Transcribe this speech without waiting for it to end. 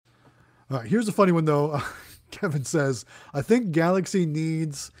All right, here's a funny one though. Kevin says, "I think Galaxy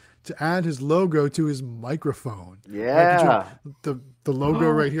needs to add his logo to his microphone." Yeah. The logo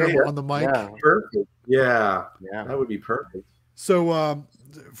right here on the mic. Yeah. Perfect. Yeah. Yeah. That would be perfect. So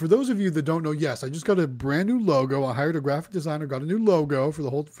for those of you that don't know, yes, I just got a brand new logo. I hired a graphic designer, got a new logo for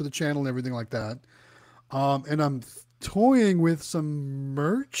the channel and everything like that. And I'm toying with some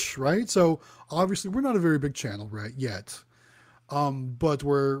merch, right? So obviously we're not a very big channel right yet. But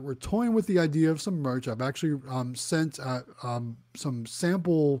we're toying with the idea of some merch. I've actually sent some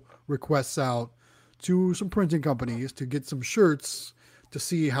sample requests out to some printing companies to get some shirts to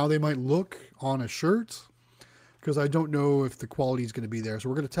see how they might look on a shirt, because I don't know if the quality is going to be there. So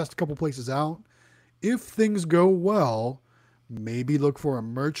we're going to test a couple places out. If things go well, maybe look for a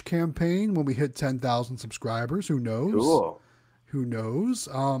merch campaign when we hit 10,000 subscribers. Who knows? Cool. Who knows?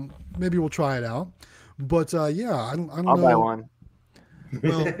 Maybe we'll try it out. But yeah, I don't know. I'll buy one.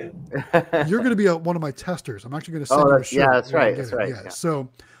 Well, you're going to be one of my testers. I'm actually going to send you a shirt. Yeah, that's right. That's right. Yeah. Yeah. So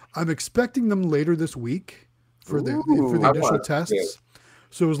I'm expecting them later this week for the Ooh, initial tests.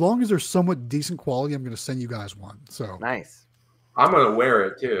 So as long as they're somewhat decent quality, I'm going to send you guys one. So nice. I'm gonna wear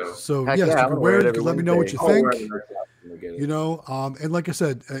it too. So Heck yes, yeah, you I'm can gonna wear wear it. it You can let me know what you I'll think. wear it when I get it. You know, and like I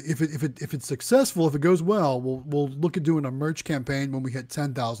said, if it's successful, if it goes well, we'll look at doing a merch campaign when we hit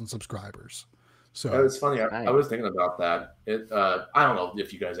 10,000 subscribers. So It's funny. I was thinking about that. I don't know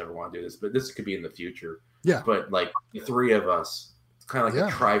if you guys ever want to do this, but this could be in the future. Yeah. But like the three of us, it's kind of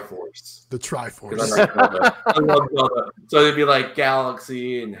like a Triforce. The Triforce. I love that. So it'd be like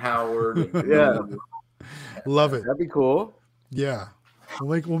Galaxy and Howard. And, Love it. That'd be cool. Yeah.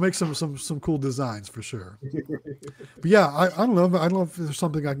 We'll make some cool designs for sure. But yeah, I don't know. I don't know if there's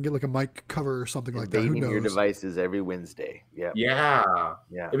something I can get, like a mic cover or something like that. Who knows? Your devices every Wednesday. Yeah. Yeah.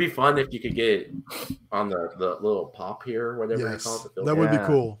 It'd be fun if you could get it on the little pop here, whatever you call it. That would be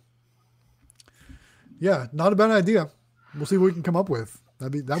cool. Yeah, not a bad idea. We'll see what we can come up with.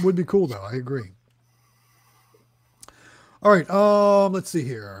 That would be cool though. I agree. All right. Let's see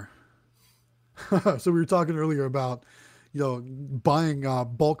here. So we were talking earlier about, buying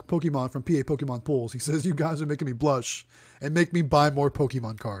bulk Pokemon from PA Pokemon Pools. He says, "You guys are making me blush and make me buy more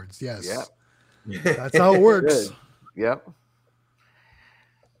Pokemon cards." Yes. Yeah. That's how it works. Good. Yep.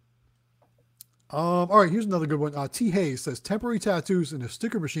 All right, here's another good one. T. Hayes says, "Temporary tattoos in a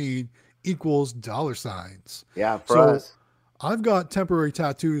sticker machine equals $signs." Yeah, for us. I've got temporary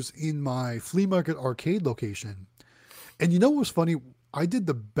tattoos in my flea market arcade location. And you know what was funny? I did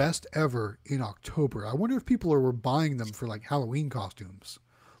the best ever in October. I wonder if people were buying them for like Halloween costumes.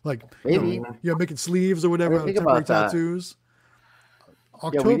 Like maybe making sleeves or whatever out of temporary tattoos.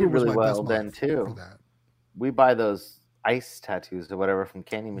 October we did really was my well best then month too. for that. We buy those ice tattoos or whatever from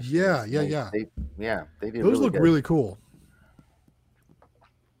candy machines. Yeah. They do. Those look really cool.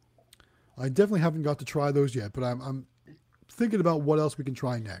 I definitely haven't got to try those yet, but I'm thinking about what else we can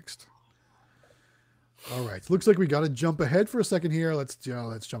try next. All right, looks like we got to jump ahead for a second here. Let's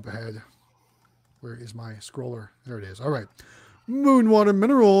jump ahead. Where is my scroller? There it is. All right, Moonwater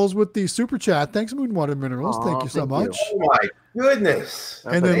Minerals with the super chat. Thanks, Moonwater Minerals. Thank you so much. Oh my goodness!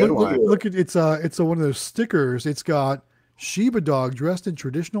 And then look at it's one of those stickers. It's got Shiba Dog dressed in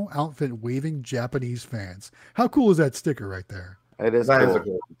traditional outfit, waving Japanese fans. How cool is that sticker right there? It is. That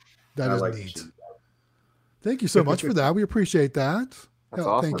cool. That is neat. Thank you so much for that. We appreciate that. That's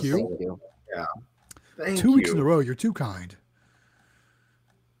awesome. Thank you. Yeah. 2 weeks in a row. You're too kind.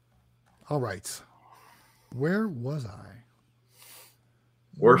 All right. Where was I?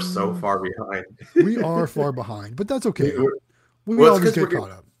 We're so far behind. We are far behind, but that's okay. We always get caught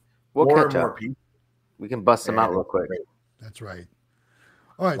up. We'll catch up. We can bust them out real quick. That's right.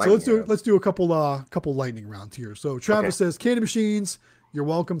 All right, so let's do a couple lightning rounds here. So Travis says, "Candy machines, you're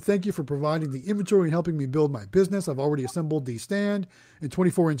welcome. Thank you for providing the inventory and helping me build my business. I've already assembled the stand and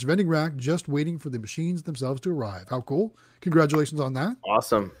 24-inch vending rack, just waiting for the machines themselves to arrive." How cool. Congratulations on that.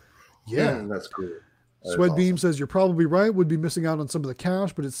 Awesome. Yeah. That's cool. Sweat Beam says, "You're probably right. Would be missing out on some of the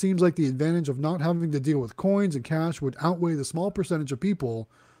cash, but it seems like the advantage of not having to deal with coins and cash would outweigh the small percentage of people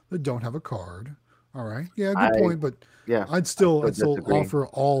that don't have a card." All right. Yeah, good point. But I'd still offer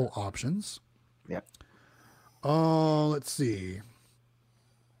all options. Yeah. Let's see.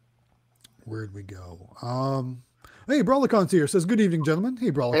 Where'd we go? Hey, Brawlicon's here. Says, "Good evening, gentlemen."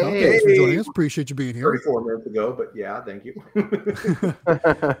 Hey, Brawlicon. Thanks for joining us. Appreciate you being here. 34 minutes ago, but yeah, thank you.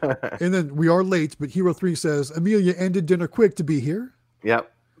 And then we are late, but Hero 3 says, "Amelia ended dinner quick to be here."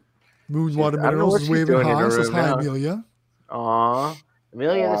 Yep. Moonwater Minerals is waving hi. Says, "Hi, Amelia." Aw.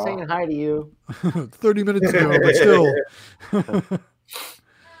 Amelia, they're saying hi to you. 30 minutes ago, but still.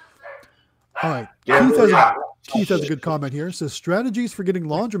 All right. Keith has a good comment here. It says strategies for getting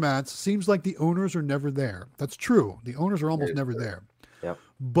laundromats seems like the owners are never there. That's true. The owners are almost never there. Yep.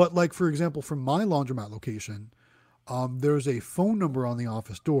 But like, for example, from my laundromat location, there's a phone number on the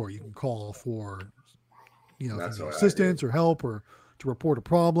office door you can call for, assistance or help or to report a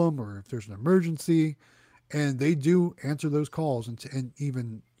problem or if there's an emergency. And they do answer those calls. And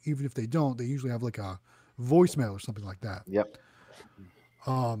even if they don't, they usually have like a voicemail or something like that. Yep.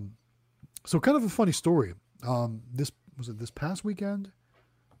 So kind of a funny story. This past weekend,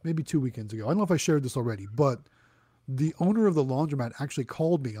 maybe 2 weekends ago. I don't know if I shared this already, but the owner of the laundromat actually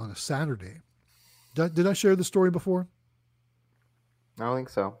called me on a Saturday. Did I share this story before? I don't think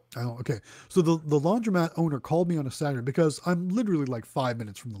so. Oh, okay. So the laundromat owner called me on a Saturday because I'm literally like 5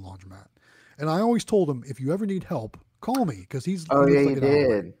 minutes from the laundromat. And I always told him, if you ever need help, call me because he's. Oh, yeah, like you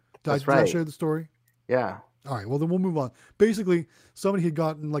did. That's right. Did I share the story? Yeah. All right. Well, then we'll move on. Basically, somebody had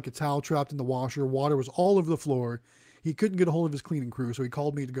gotten like a towel trapped in the washer. Water was all over the floor. He couldn't get a hold of his cleaning crew, so he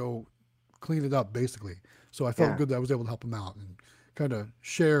called me to go clean it up, basically. So I felt good that I was able to help him out and kind of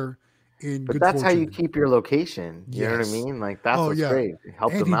share in good fortune. But that's how you keep your location. You know what I mean? Like, that's what's great.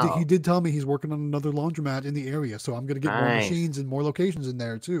 Help them out. He did tell me he's working on another laundromat in the area, so I'm going to get more machines and more locations in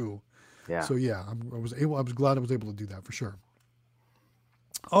there, too. Yeah. So, yeah, I was glad I was able to do that for sure.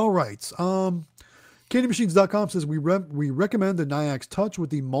 All right. CandyMachines.com says we recommend the Nayax Touch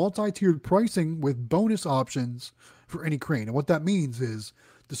with the multi-tiered pricing with bonus options for any crane. And what that means is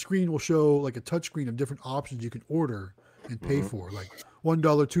the screen will show like a touch screen of different options you can order and pay for, like $1,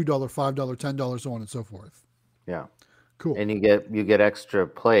 $2, $5, $10, so on and so forth. Yeah. Cool. And you get extra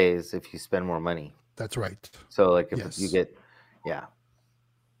plays if you spend more money. That's right. So like if you get,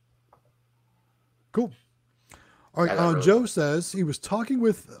 Cool. All right. Joe says he was talking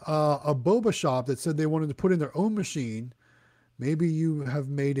with a boba shop that said they wanted to put in their own machine. Maybe you have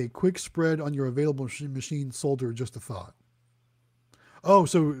made a quick spread on your available machine sold or just a thought. Oh,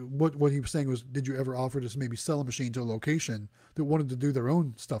 so what he was saying was, did you ever offer to maybe sell a machine to a location that wanted to do their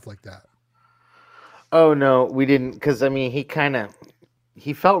own stuff like that? Oh, no, we didn't. Because, I mean,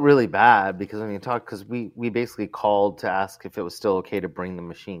 he felt really bad because we basically called to ask if it was still okay to bring the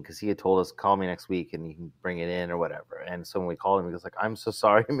machine because he had told us, call me next week and you can bring it in or whatever. And so when we called him, he was like, I'm so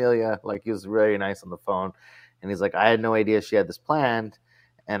sorry, Amelia. Like, he was very nice on the phone. And he's like, I had no idea she had this planned.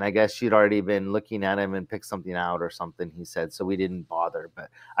 And I guess she'd already been looking at him and picked something out or something, he said. So we didn't bother. But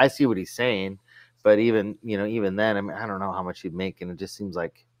I see what he's saying. But even then, I mean, I don't know how much he'd make. And it just seems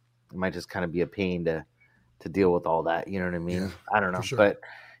like it might just kind of be a pain to deal with all that. You know what I mean? Yeah, I don't know. Sure. But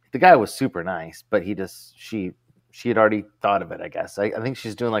the guy was super nice. But she had already thought of it, I guess. I think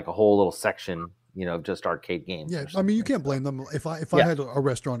she's doing like a whole little section, of just arcade games. Yeah, I mean, you can't blame them. If I had a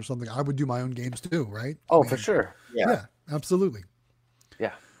restaurant or something, I would do my own games too, right? Oh, for sure. Yeah, absolutely.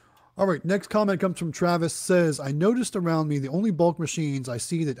 Yeah. All right. Next comment comes from Travis. Says, I noticed around me the only bulk machines I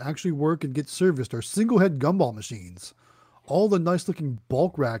see that actually work and get serviced are single head gumball machines. All the nice looking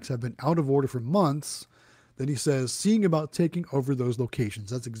bulk racks have been out of order for months. Then he says, seeing about taking over those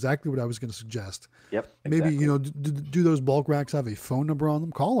locations. That's exactly what I was going to suggest. Yep. Maybe, do those bulk racks have a phone number on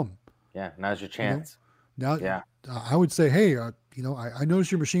them? Call them. Yeah. Now's your chance. I would say, hey, I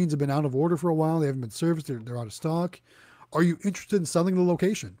noticed your machines have been out of order for a while. They haven't been serviced. They're out of stock. Are you interested in selling the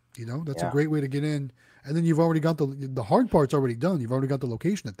location? That's a great way to get in. And then you've already got the hard part's already done. You've already got the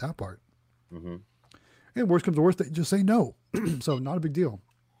location at that part. Mm-hmm. And worst comes to worst, just say no. So not a big deal.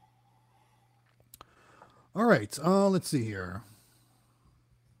 All right. Let's see here.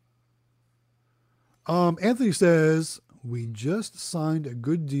 Anthony says, we just signed a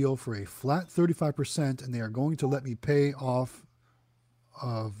good deal for a flat 35%, and they are going to let me pay off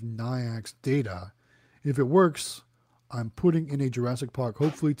of Nayax data. If it works, I'm putting in a Jurassic Park,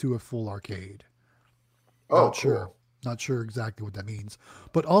 hopefully to a full arcade. Oh, Not sure. Not sure exactly what that means.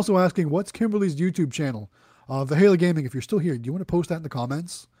 But also asking, what's Kimberly's YouTube channel? Vahala Gaming, if you're still here, do you want to post that in the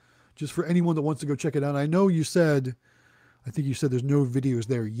comments? Just for anyone that wants to go check it out. I know you said, I think you said there's no videos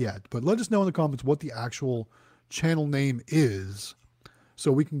there yet, but let us know in the comments what the actual channel name is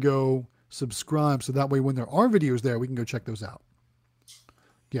so we can go subscribe. So that way when there are videos there, we can go check those out.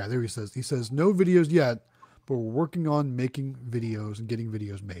 Yeah, there he says. He says, no videos yet, but we're working on making videos and getting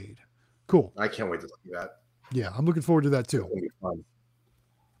videos made. Cool. I can't wait to see that. Yeah, I'm looking forward to that too. It's gonna be fun.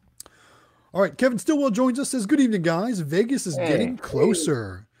 All right, Kevin Stillwell joins us. Says, good evening, guys. Vegas is getting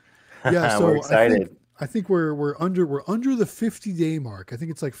closer. Yeah, so we're excited. I think we're under the 50-day mark. I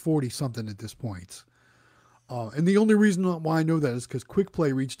think it's like 40 something at this point. And the only reason why I know that is because Quick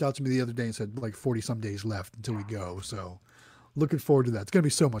Play reached out to me the other day and said like 40 some days left until we go. So looking forward to that. It's gonna be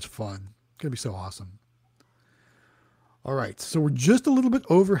so much fun. It's gonna be so awesome. All right, so we're just a little bit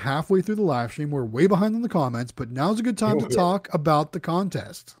over halfway through the live stream. We're way behind in the comments, but now's a good time to talk about the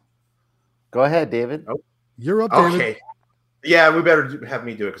contest. Go ahead, David. Oh. You're up, David. Okay. Yeah, we better have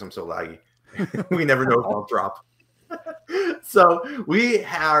me do it because I'm so laggy. We never know if I'll drop. So we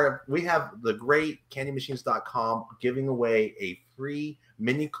have the great candymachines.com giving away a free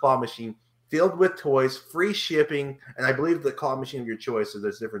mini claw machine filled with toys, free shipping, and I believe the claw machine of your choice. So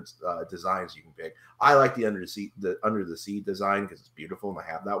there's different designs you can pick. I like the under the sea design because it's beautiful, and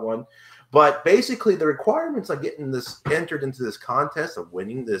I have that one. But basically, the requirements of getting this entered into this contest of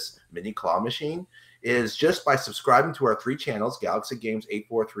winning this mini claw machine is just by subscribing to our 3 channels, Galaxy Games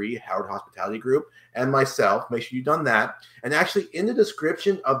 843, Howard Hospitality Group, and myself. Make sure you've done that. And actually, in the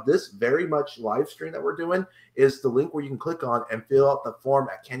description of this very much live stream that we're doing is the link where you can click on and fill out the form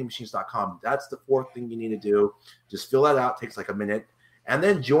at candymachines.com. That's the 4th thing you need to do. Just fill that out. It takes like a minute. And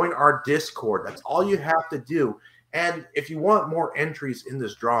then join our Discord. That's all you have to do. And if you want more entries in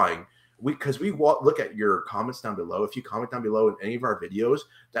this drawing, because we look at your comments down below. If you comment down below in any of our videos,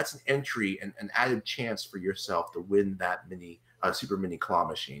 that's an entry and an added chance for yourself to win that super mini claw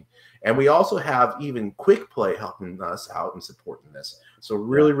machine. And we also have even Quick Play helping us out and supporting this. So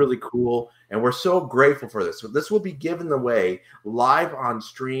really, really cool. And we're so grateful for this. So this will be given away live on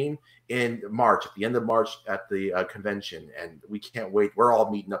stream in March, at the end of March at the convention. And we can't wait. We're all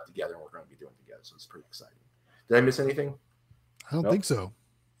meeting up together and we're going to be doing it together. So it's pretty exciting. Did I miss anything? I don't think so.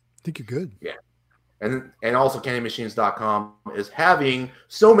 I think you're good. Yeah. And also candymachines.com is having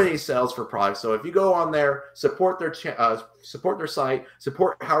so many sales for products. So if you go on there, support their site,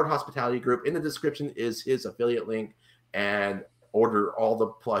 support Howard Hospitality Group. In the description is his affiliate link, and order all the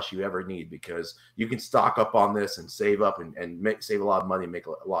plush you ever need, because you can stock up on this and save up and save a lot of money, make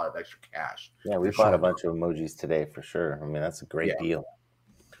a lot of extra cash. Yeah, we bought a bunch of emojis today for sure. I mean, that's a great deal.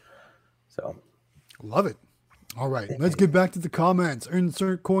 So love it. All right, let's get back to the comments.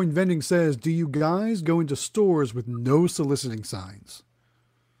 Insert Coin Vending says, do you guys go into stores with no soliciting signs?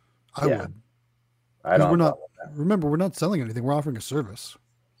 I would. I don't. Remember, we're not selling anything. We're offering a service.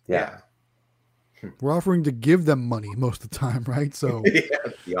 Yeah. We're offering to give them money most of the time, right? So,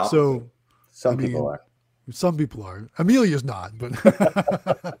 Some people are. Some people are. Amelia's not, but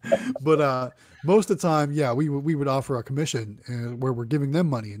but most of the time, we would offer a commission where we're giving them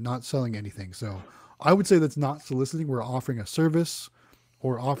money and not selling anything. So I would say that's not soliciting. We're offering a service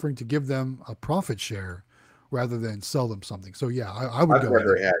or offering to give them a profit share rather than sell them something. So I would. I've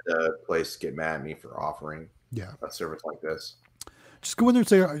never had a place get mad at me for offering a service like this. Just go in there and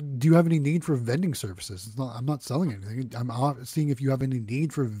say, do you have any need for vending services? I'm not selling anything. I'm seeing if you have any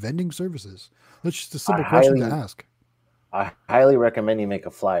need for vending services. That's just a simple question to ask. I highly recommend you make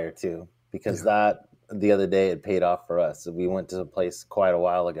a flyer too, because that the other day it paid off for us. We went to a place quite a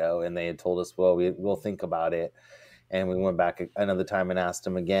while ago and they had told us, well, we'll think about it. And we went back another time and asked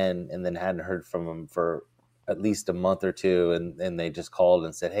them again, and then hadn't heard from them for at least a month or two, and they just called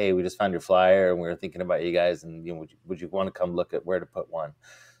and said, hey, we just found your flyer and we were thinking about you guys, and would you want to come look at where to put one?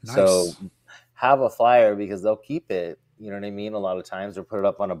 Nice. So have a flyer, because they'll keep it, you know what I mean? A lot of times they'll put it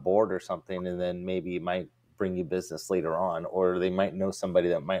up on a board or something, and then maybe it might bring you business later on, or they might know somebody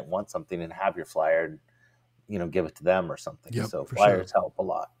that might want something and have your flyer, give it to them or something. So flyers help a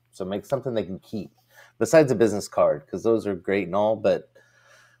lot. So make something they can keep besides a business card, because those are great and all, but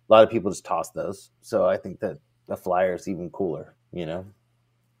a lot of people just toss those. So I think that the flyer is even cooler,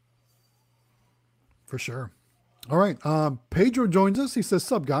 For sure. All right. Pedro joins us. He says,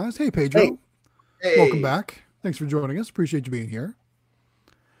 sup, guys. Hey, Pedro. Hey. Welcome back. Thanks for joining us. Appreciate you being here.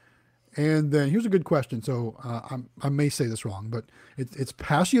 And then here's a good question. So I may say this wrong, but it's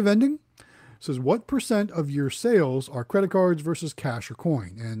Passia Vending. It says, what % of your sales are credit cards versus cash or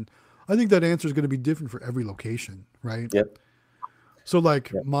coin? And I think that answer is going to be different for every location, right? Yep. So my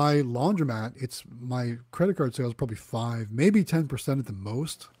laundromat, it's my credit card sales probably 5, maybe 10% at the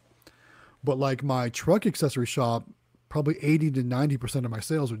most. But like my truck accessory shop, probably 80 to 90% of my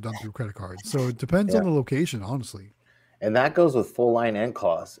sales are done through credit cards. So it depends on the location, honestly. And that goes with full line and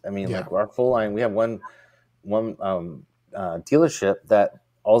claws. I mean, like our full line, we have one dealership that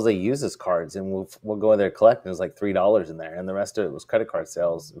all they use is cards, and we'll go in there collect, and it's like $3 in there, and the rest of it was credit card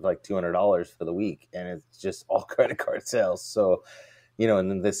sales, like $200 for the week, and it's just all credit card sales. So,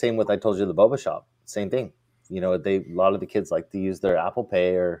 and then the same with, I told you, the boba shop, same thing. A lot of the kids like to use their Apple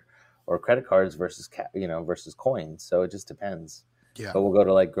Pay or credit cards versus versus coins. So it just depends. Yeah. But we'll go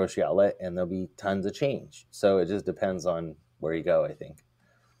to like grocery outlet and there'll be tons of change. So it just depends on where you go, I think.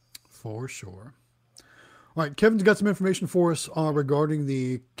 For sure. All right, Kevin's got some information for us regarding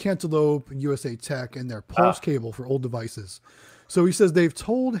the Cantaloupe and USA Tech and their pulse cable for old devices. So he says they've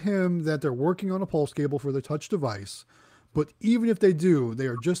told him that they're working on a pulse cable for their touch device, But even if they do, they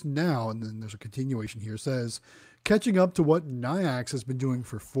are just now, and then there's a continuation here, says, catching up to what Nyax has been doing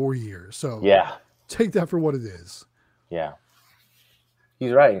for 4 years. So Yeah. take that for what it is. Yeah.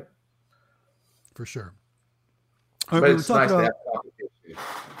 He's right. For sure. But it's nice to have competition.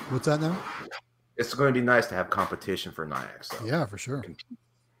 What's that now? It's going to be nice to have competition for Nyax. So. Yeah, for sure.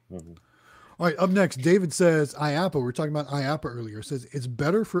 Mhm. All right, up next, David says IAPA. We were talking about IAPA earlier. Says it's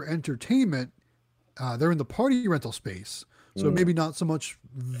better for entertainment. They're in the party rental space, so maybe not so much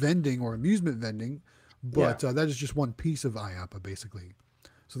vending or amusement vending, but that is just one piece of IAPA basically.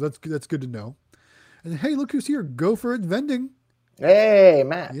 So that's good to know. And hey, look who's here! Go for it, vending. Hey,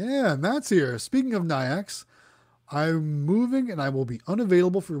 Matt. Yeah, Matt's here. Speaking of Nyax, I'm moving and I will be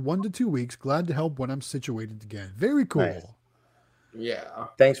unavailable for 1 to 2 weeks. Glad to help when I'm situated again. Very cool. Nice. Yeah.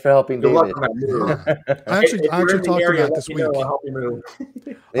 Thanks for helping, Good David. luck on that move. Yeah. I actually talked to Matt this week. I'll help you move.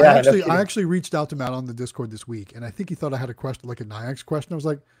 I actually reached out to Matt on the Discord this week, and I think he thought I had a question, like a Nyax question. I was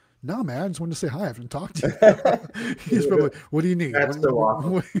like, "No, man, I just wanted to say hi. I haven't talked to you." He's probably, "What do you need?" That's so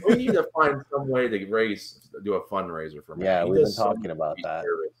awesome. We need to find some way to do a fundraiser for Matt. Yeah, we've been talking about that.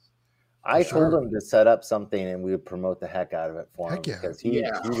 I told him to set up something, and we would promote the heck out of it for him because he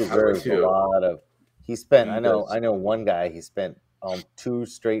deserves a lot of. He spent. I know one guy. He spent 2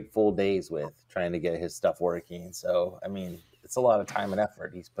 straight full days with trying to get his stuff working. So I mean, it's a lot of time and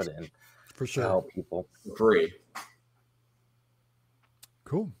effort he's put in for sure to help people. Free.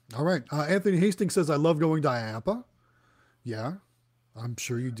 Cool. All right. Anthony Hastings says, I love going to IAPA. Yeah, I'm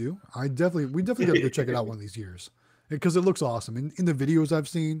sure you do. We definitely got to go check it out one of these years because it looks awesome. In the videos I've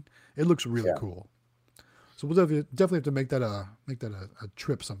seen, it looks really cool. So we'll definitely have to make that a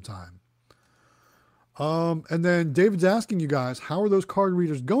trip sometime. And then David's asking you guys, how are those card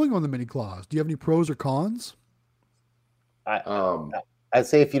readers going on the mini claws? Do you have any pros or cons? I'd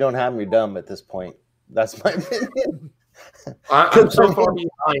say if you don't have them, you're dumb at this point. That's my opinion. I'm so far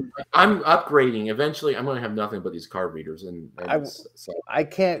behind. I'm upgrading. Eventually, I'm going to have nothing but these card readers, I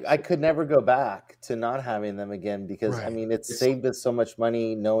could never go back to not having them again because I mean, it's saved us so much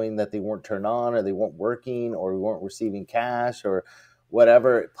money knowing that they weren't turned on or they weren't working or we weren't receiving cash or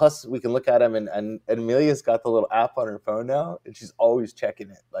whatever. Plus, we can look at them, and Amelia's got the little app on her phone now, and she's always checking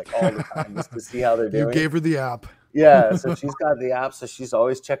it like all the time just to see how they're doing. You gave her the app. Yeah, so she's got the app, so she's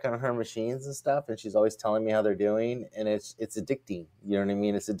always checking on her machines and stuff, and she's always telling me how they're doing, and it's addicting. You know what I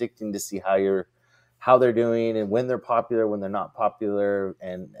mean? It's addicting to see how they're doing and when they're popular, when they're not popular,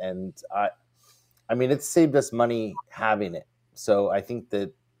 and I mean, it's saved us money having it. So I think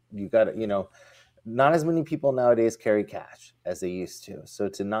that you got to, not as many people nowadays carry cash as they used to. So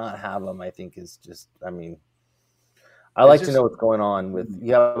to not have them, I think is just, I mean, I like to know what's going on with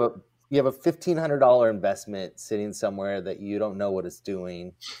you have a $1,500 investment sitting somewhere that you don't know what it's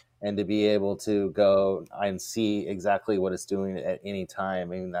doing, and to be able to go and see exactly what it's doing at any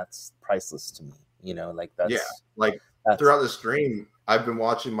time, I mean, that's priceless to me. Throughout the stream, I've been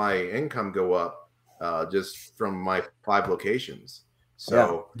watching my income go up just from my 5 locations.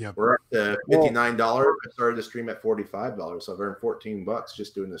 So we're up to $59. I started the stream at $45, so I've earned $14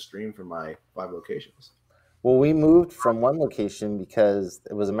 just doing the stream from my 5 locations. Well, we moved from one location because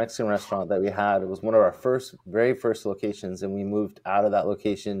it was a Mexican restaurant that we had. It was one of our very first locations, and we moved out of that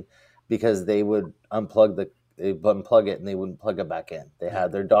location because they would unplug it and they wouldn't plug it back in. They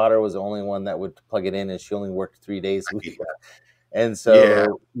had their daughter was the only one that would plug it in, and she only worked 3 days a week. And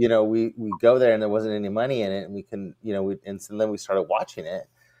so, we go there and there wasn't any money in it, and we can, and so then we started watching it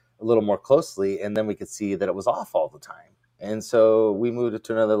a little more closely, and then we could see that it was off all the time. And so we moved it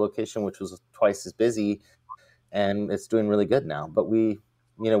to another location, which was twice as busy. And it's doing really good now, but we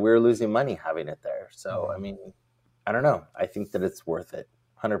were losing money having it there. So, I mean, I don't know. I think that it's worth it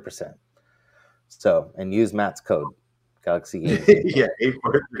 100%. So, and use Matt's code, Galaxy Games.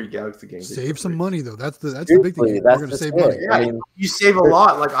 843 Galaxy Games. Save some money though. That's the big thing. You're going to save money. Yeah, I mean, you save a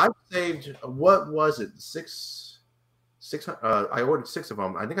lot. Like I've saved, what was it? 600. I ordered 6 of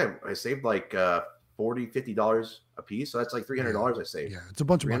them. I think I saved like $40-$50 a piece. So that's like $300 I saved. Yeah, it's a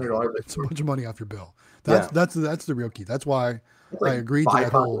bunch of money. It's a bunch of money off your bill. That's the real key. That's why I agreed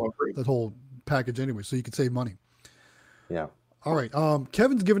to that whole package anyway, so you could save money. Yeah. All right.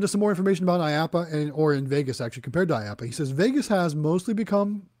 Kevin's given us some more information about IAPA or in Vegas actually compared to IAPA. He says Vegas has mostly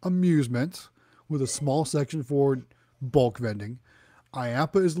become amusement with a small section for bulk vending.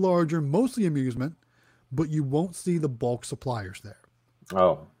 IAPA is larger, mostly amusement, but you won't see the bulk suppliers there.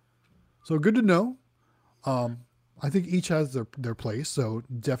 Oh. So good to know. I think each has their place, so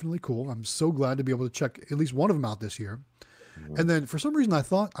definitely cool. I'm so glad to be able to check at least one of them out this year. Mm-hmm. And then for some reason I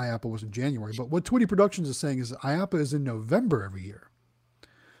thought IAPA was in January, but what Twitty Productions is saying is that IAPA is in November every year.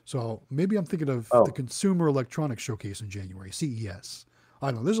 So maybe I'm thinking of Oh. the Consumer Electronics Showcase in January, CES.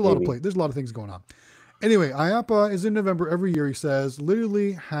 I don't know. There's a lot Maybe. there's a lot of things going on. Anyway, IAPA is in November every year. He says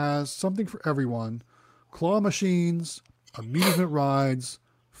literally has something for everyone: claw machines, amusement rides,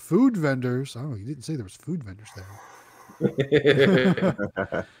 food vendors. Oh, you didn't say there was food vendors there.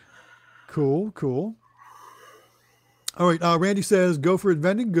 Cool, cool. All right, Randy says go for it,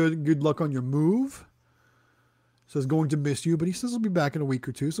 Vending. Good luck on your move. Says going to miss you, but he says he'll be back in a week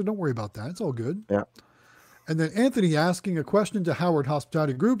or two, so don't worry about that. It's all good. Yeah. And then Anthony asking a question to Howard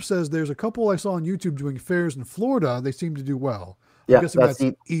Hospitality Group says there's a couple I saw on YouTube doing fairs in Florida. They seem to do well. I'm Yeah, guessing that's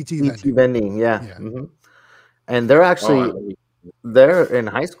ET Vending. Vending. Yeah. Yeah. Mm-hmm. And they're actually they're in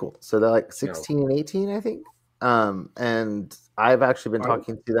high school, so they're like 16 and 18, I think. And I've actually been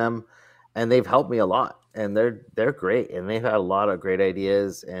talking to them, and they've helped me a lot. And they're great, and they've had a lot of great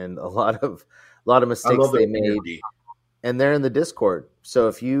ideas and a lot of mistakes they made. And they're in the Discord, so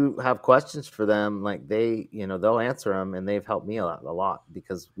if you have questions for them, like they'll answer them, and they've helped me a lot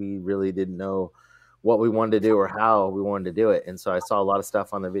because we really didn't know what we wanted to do or how we wanted to do it. And so I saw a lot of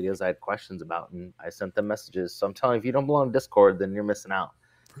stuff on the videos I had questions about, and I sent them messages. So I'm telling you, if you don't belong to Discord, then you're missing out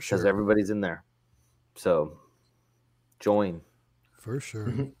because everybody's in there. So join. For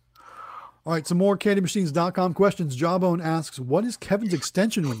sure. All right, some more candymachines.com questions. Jawbone asks, what is Kevin's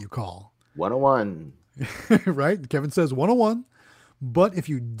extension when you call? 101. Right? Kevin says 101. But if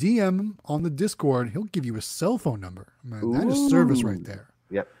you DM him on the Discord, he'll give you a cell phone number. Man, that is service right there.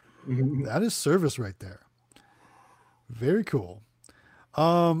 Yep. That is service right there. Very cool.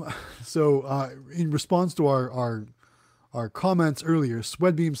 So in response to our comments earlier,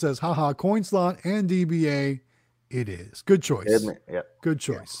 Sweatbeam says, haha, CoinSlot and DBA, it is. Good choice. Yep. Good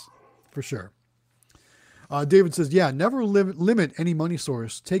choice. For sure. David says, yeah, never limit any money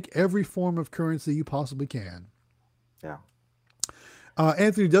source. Take every form of currency you possibly can. Yeah.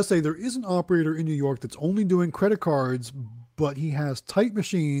 Anthony does say there is an operator in New York that's only doing credit cards, but he has tight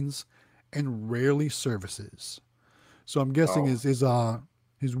machines and rarely services. So I'm guessing his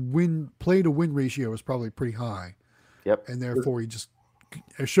play to win ratio is probably pretty high. Yep. And therefore he just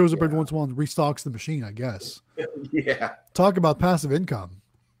shows up every once in a while and restocks the machine, I guess. Yeah. Talk about passive income.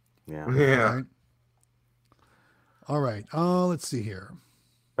 Yeah. Right? All right. Let's see here.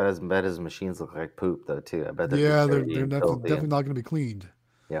 Bet his machines look like poop though too. I bet they're definitely not going to be cleaned.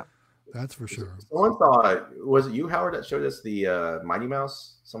 Yeah, that's for sure. Someone thought, was it you, Howard, that showed us the Mighty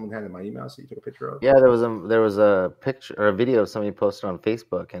Mouse? Someone had a Mighty Mouse that you took a picture of. Yeah, there was a picture or a video somebody posted on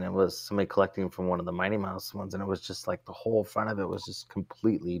Facebook, and it was somebody collecting from one of the Mighty Mouse ones, and it was just like the whole front of it was just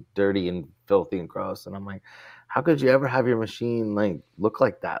completely dirty and filthy and gross. And I'm like, how could you ever have your machine like look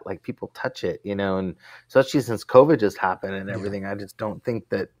like that? Like people touch it, and especially since COVID just happened and everything, I just don't think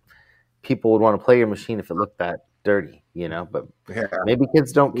that people would want to play your machine if it looked that dirty, but maybe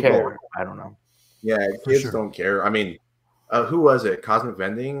kids don't care. I don't know. Yeah, kids don't care. I mean, who was it? Cosmic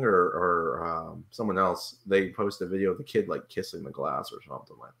Vending or someone else? They posted a video of the kid like kissing the glass or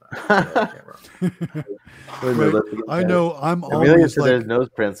something like that. I know. I'm always like, there's nose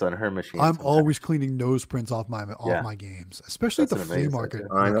prints on her machine. I'm always cleaning nose prints off my games, especially at the flea market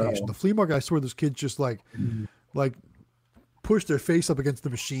location. The flea market, I swear, those kids just like push their face up against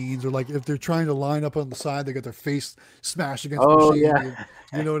the machines, or like if they're trying to line up on the side, they get their face smashed against the machine. Yeah.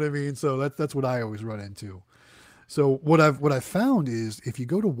 You know what I mean? So that's what I always run into. So what I've found is if you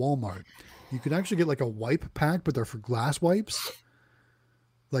go to Walmart, you can actually get like a wipe pack, but they're for glass wipes.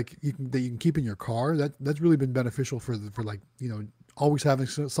 Like that you can keep in your car. That's really been beneficial for like, always having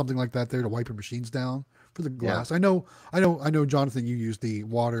something like that there to wipe your machines down for the glass. Yeah. I know, Jonathan, you use the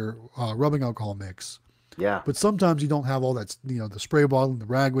water rubbing alcohol mix. Yeah. But sometimes you don't have all that, the spray bottle and the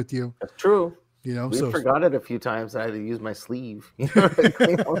rag with you. That's true. We forgot it a few times. I had to use my sleeve, to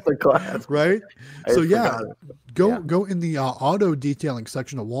clean off the glass. Right. So go in the auto detailing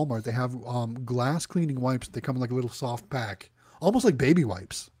section of Walmart. They have glass cleaning wipes. They come in like a little soft pack, almost like baby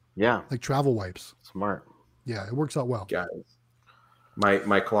wipes. Yeah. Like travel wipes. Smart. Yeah, it works out well. Guys,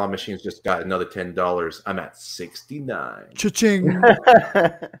 my claw machine's just got another $10. I'm at 69. Cha-ching.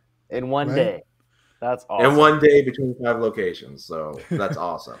 In one day. That's awesome. In one day between 5 locations. So that's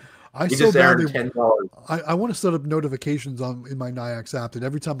awesome. I just earned $10. I want to set up notifications in my Nyax app that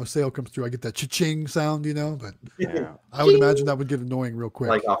every time a sale comes through, I get that cha-ching sound, but I would imagine that would get annoying real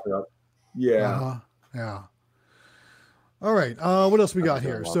quick. Like off the up. Yeah. Yeah. All right. What else we got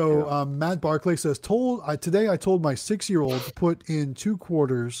here? So Matt Barclay says, today I told my 6-year-old to put in 2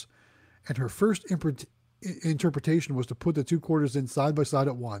 quarters, and her first interpretation was to put the 2 quarters in side by side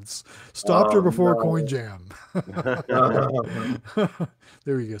at once. Stopped her before a coin jam.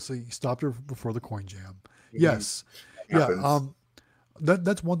 There you go. So you stopped her before the coin jam. Yes. Yeah.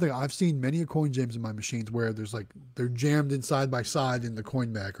 That's one thing. I've seen many coin jams in my machines where they're jammed in side by side in the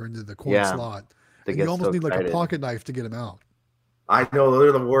coin bag or into the coin slot. They And you get almost so need like a excited. pocket knife to get them out. I know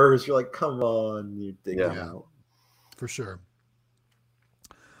they're the worst. You're like, come on, you dig them out. For sure.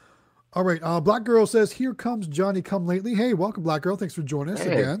 All right. Black Girl says, here comes Johnny come lately. Hey, welcome, Black Girl. Thanks for joining us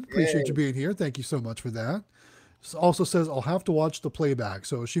again. Appreciate you being here. Thank you so much for that. Also says, I'll have to watch the playback.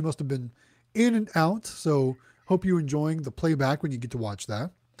 So she must have been in and out. So hope you're enjoying the playback when you get to watch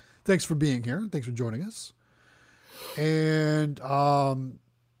that. Thanks for being here. Thanks for joining us. And I'm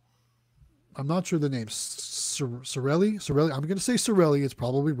not sure the name. Sorelli? I'm going to say Sorelli. It's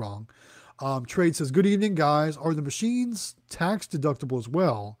probably wrong. Trade says, good evening, guys. Are the machines tax deductible as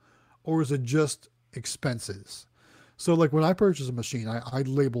well? Or is it just expenses? So like when I purchase a machine, I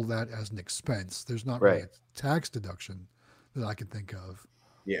label that as an expense. There's not really a tax deduction that I can think of.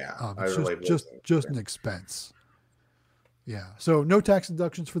 Yeah. It's just an expense. Yeah. So no tax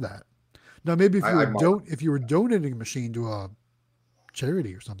deductions for that. Now maybe if you were donating a machine to a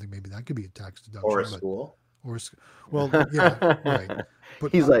charity or something, maybe that could be a tax deduction. Or a school. Well, yeah, right.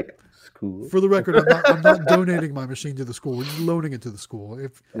 But he's like, school. For the record, I'm not donating my machine to the school. We're just loaning it to the school.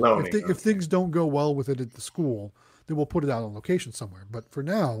 If things don't go well with it at the school, then we'll put it out on location somewhere. But for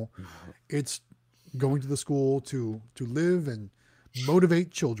now, it's going to the school to live and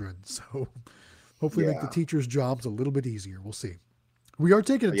motivate children. So hopefully make the teachers' jobs a little bit easier. We'll see. We are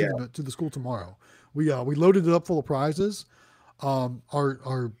taking it to the school tomorrow. We loaded it up full of prizes.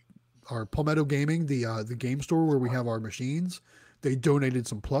 Our Palmetto Gaming, the game store where we have our machines, they donated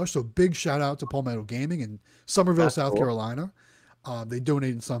some plush. So big shout out to Palmetto Gaming in Somerville, South Carolina. They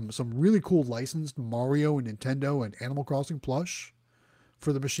donated some really cool licensed Mario and Nintendo and Animal Crossing plush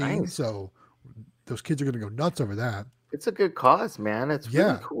for the machine. Nice. So those kids are going to go nuts over that. It's a good cause, man. It's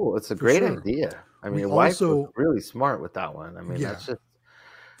really cool. It's a great idea. I mean, wife was really smart with that one. I mean, that's just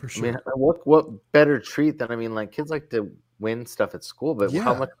for sure. I mean, what better treat than like kids like to win stuff at school, but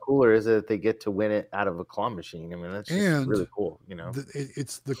how much cooler is it that they get to win it out of a claw machine? I mean, that's just really cool.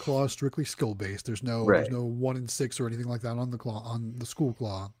 It's the claw strictly skill based. There's no 1 in 6 or anything like that on the school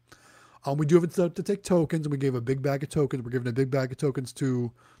claw. We do have it set up to take tokens, and we gave a big bag of tokens. We're giving a big bag of tokens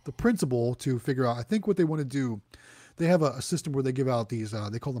to the principal to figure out. I think what they want to do. They have a system where they give out these,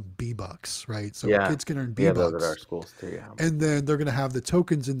 they call them B-Bucks, right? So kids can earn B-Bucks. Those at our schools too, And then they're going to have the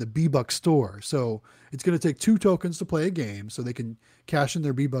tokens in the B-Buck store. So it's going to take 2 tokens to play a game, so they can cash in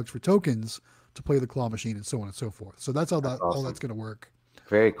their B-Bucks for tokens to play the claw machine and so on and so forth. So that's how all that's going to work.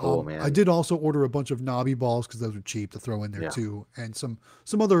 Very cool, man. I did also order a bunch of knobby balls because those are cheap to throw in there too, and some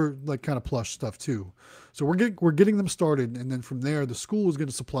other like kind of plush stuff too. So we're getting them started, and then from there, the school is going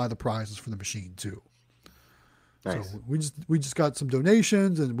to supply the prizes for the machine too. Nice. So we just got some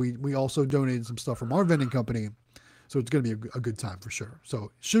donations, and we also donated some stuff from our vending company. So it's going to be a good time for sure. So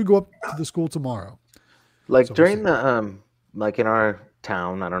it should go up to the school tomorrow. Like during the like in our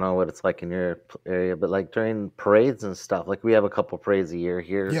town, I don't know what it's like in your area, but like during parades and stuff, like we have a couple parades a year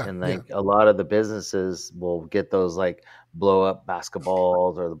here, and a lot of the businesses will get those like blow up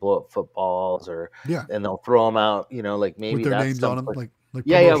basketballs or the blow up footballs, and they'll throw them out. Like maybe with their that's names on them, like with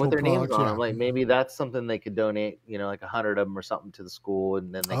their names on them. Like maybe that's something they could donate, like 100 of them or something to the school,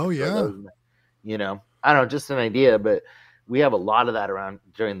 and then they those I don't know, just an idea, but we have a lot of that around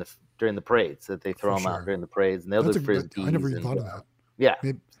during the parades that they throw them out during the parades, and they'll do frisbees. I never even thought of that. Yeah,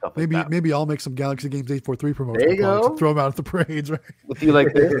 maybe I'll make some Galaxy Games 843 promotions. There you go. And throw them out at the parades, right? With you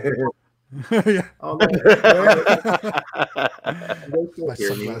like this. Yeah. I feel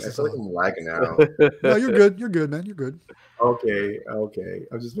like I'm lagging now. No, you're good. You're good, man. You're good. Okay.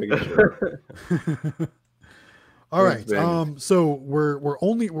 I'm just making sure. All right. So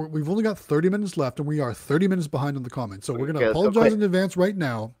we've only got 30 minutes left, and we are 30 minutes behind on the comments. So we're going to apologize in advance right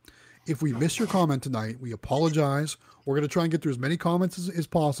now. If we miss your comment tonight, we apologize. We're going to try and get through as many comments as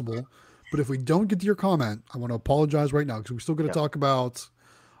possible. But if we don't get to your comment, I want to apologize right now because we're still going to talk about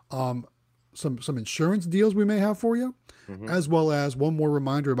some insurance deals we may have for you, as well as one more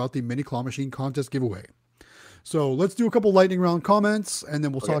reminder about the mini claw machine contest giveaway. So let's do a couple lightning round comments, and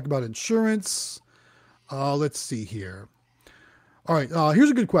then we'll talk about insurance. Let's see here. All right.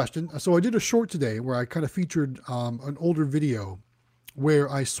 Here's a good question. So I did a short today where I kind of featured an older video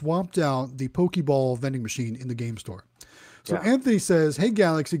where I swapped out the Pokeball vending machine in the game store. So Anthony says, hey,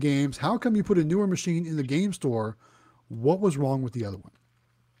 Galaxy Games, how come you put a newer machine in the game store? What was wrong with the other one?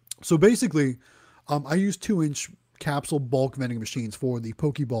 So basically, I use 2-inch capsule bulk vending machines for the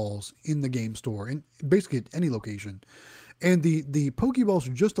Pokeballs in the game store, and basically at any location. And the Pokeballs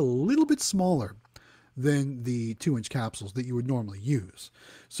are just a little bit smaller than the 2-inch capsules that you would normally use.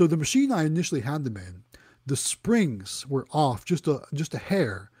 So the machine I initially had them in the springs were off just a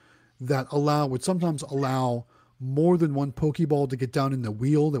hair that would sometimes allow more than one Pokeball to get down in the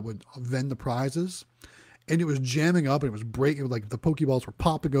wheel that would vend the prizes. And it was jamming up and it was breaking, like the Pokeballs were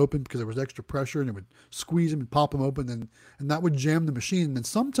popping open because there was extra pressure and it would squeeze them and pop them open. And that would jam the machine. And then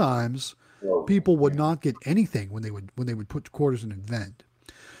sometimes people would not get anything when they would put quarters in and vend.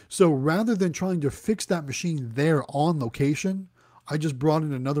 So rather than trying to fix that machine there on location, I just brought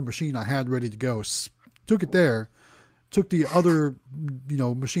in another machine I had ready to go, took it there, took the other,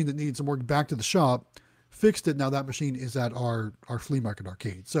 machine that needed some work back to the shop, fixed it. Now that machine is at our flea market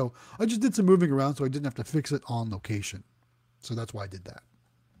arcade. So I just did some moving around so I didn't have to fix it on location. So that's why I did that.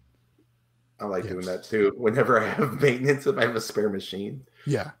 I like doing that too. Whenever I have maintenance, if I have a spare machine.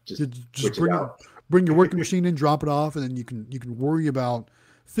 Yeah. Just bring your working machine in, drop it off, and then you can worry about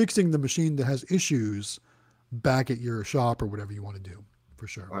fixing the machine that has issues back at your shop or whatever you want to do, for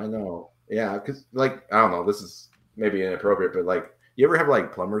sure. I know. Yeah, because I don't know, this is maybe inappropriate, but you ever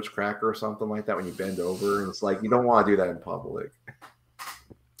have plumber's crack or something like that when you bend over and it's you don't want to do that in public?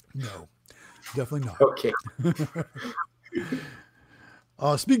 No, definitely not. Okay.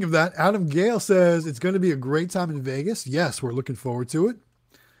 Speaking of that, Adam Gale says it's going to be a great time in Vegas. Yes, we're looking forward to it.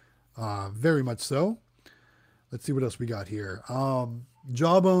 Very much so. Let's see what else we got here.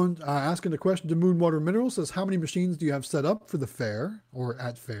 Jawbone asking a question to Moonwater Minerals says, how many machines do you have set up for the fair or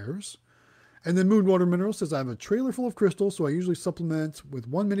at fairs? And then Moonwater Minerals says, I have a trailer full of crystals, so I usually supplement with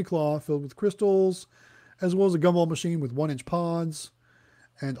one mini claw filled with crystals, as well as a gumball machine with 1-inch pods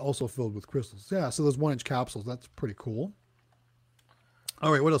and also filled with crystals. Yeah, so those 1-inch capsules, that's pretty cool.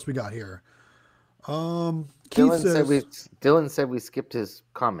 All right, what else we got here? Dylan said we skipped his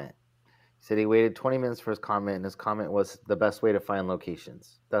comment. He said he waited 20 minutes for his comment, and his comment was the best way to find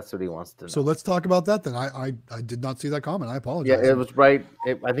locations. That's what he wants to know. So let's talk about that then. I did not see that comment. I apologize. Yeah, it was right.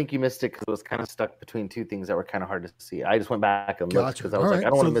 I think you missed it because it was kind of stuck between two things that were kind of hard to see. I just went back and looked because I was I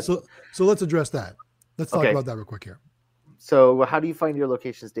don't want to miss it. So let's address that. Let's talk about that real quick here. So how do you find your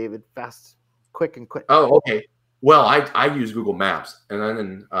locations, David? Fast, quick, and quick. Oh, okay. Well, I use Google Maps, and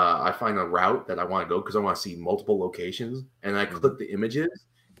then I find a route that I want to go because I want to see multiple locations, and I click the images,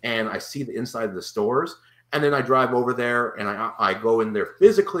 and I see the inside of the stores, and then I drive over there, and I go in there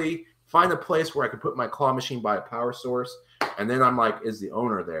physically, find a place where I can put my claw machine by a power source, and then I'm like, is the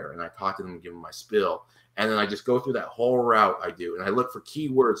owner there? And I talk to them and give them my spill, and then I just go through that whole route I do, and I look for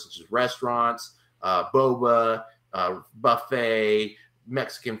keywords such as restaurants, boba, buffet,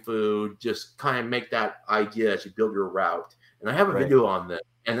 Mexican food, just kind of make that idea as you build your route. And I have a video on this,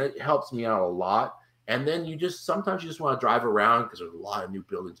 and it helps me out a lot. And then sometimes you just want to drive around because there's a lot of new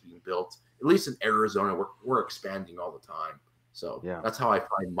buildings being built. At least in Arizona, we're expanding all the time. So that's how I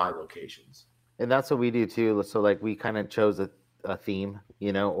find my locations. And that's what we do too. So we kind of chose a theme,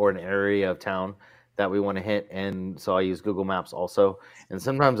 or an area of town that we want to hit, and so I use Google Maps also. And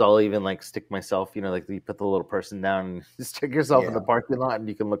sometimes I'll even stick myself, you put the little person down and stick yourself in the parking lot, and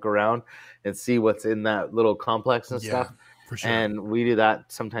you can look around and see what's in that little complex and stuff. For sure. And we do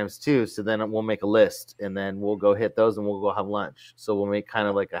that sometimes too. So then we'll make a list, and then we'll go hit those, and we'll go have lunch. So we'll make kind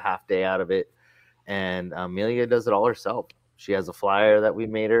of a half day out of it. And Amelia does it all herself. She has a flyer that we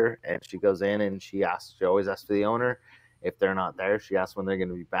made her, and she goes in and she always asks for the owner. If they're not there, she asks when they're going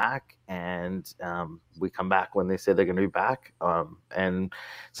to be back, and we come back when they say they're going to be back. And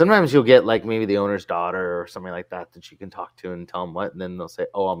sometimes you'll get maybe the owner's daughter or something like that she can talk to and tell them what, and then they'll say,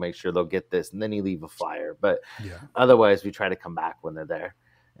 "Oh, I'll make sure they'll get this," and then you leave a flyer. But otherwise, we try to come back when they're there,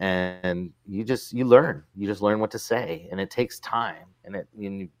 and you learn. You just learn what to say, and it takes time,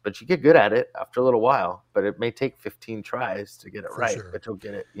 but you get good at it after a little while. But it may take 15 tries to get it right, but you'll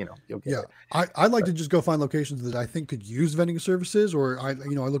get it. You'll get it. I like to just go find locations that I think could use vending services, or I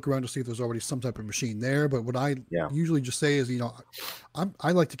look around to see if there's already some type of machine there. But what I usually just say is,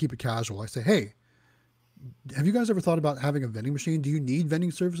 I like to keep it casual. I say, hey, have you guys ever thought about having a vending machine? Do you need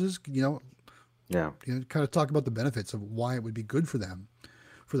vending services? Kind of talk about the benefits of why it would be good for them,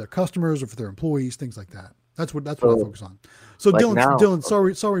 for their customers or for their employees, things like that. That's what I focus on. So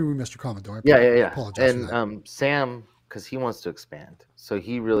Dylan, sorry we missed your comment though. I apologize. And Sam, because he wants to expand, so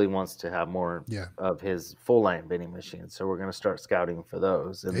he really wants to have more of his full line vending machines. So we're going to start scouting for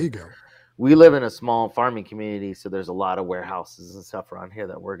those. And there you go. We live in a small farming community, so there's a lot of warehouses and stuff around here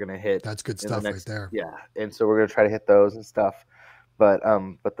that we're going to hit. That's good stuff right there. Yeah, and so we're going to try to hit those and stuff. But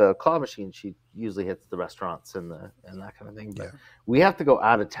the claw machine, she usually hits the restaurants and that kind of thing. But we have to go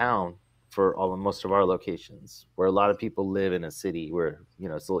out of town for most of our locations, where a lot of people live in a city where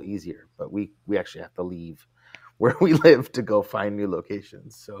it's a little easier. But we actually have to leave where we live to go find new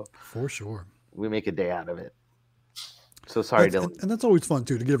locations. So for sure, we make a day out of it. So sorry, Dylan. And that's always fun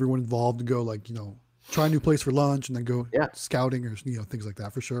too, to get everyone involved and go try a new place for lunch and then go Yeah. scouting or things like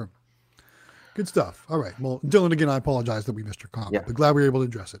that for sure. Good stuff. All right. Well, Dylan, again, I apologize that we missed your comment, Yeah. but glad we were able to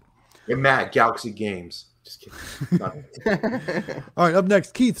address it. And Matt, Galaxy Games. Just kidding. Not- All right. Up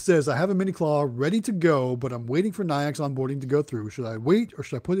next, Keith says, I have a mini claw ready to go, but I'm waiting for Niax onboarding to go through. Should I wait or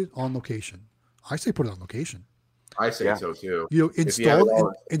should I put it on location? I say put it on location. I say Yeah. so too.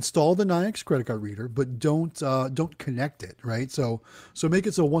 Install the Niax credit card reader, but don't connect it, right? So make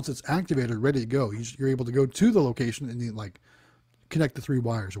it so once it's activated, ready to go, you're able to go to the location and you connect the 3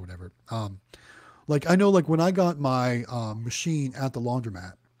 wires or whatever. I know when I got my machine at the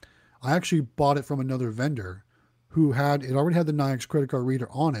laundromat, I actually bought it from another vendor who already had the Niax credit card reader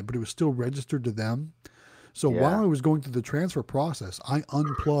on it, but it was still registered to them. So while I was going through the transfer process, I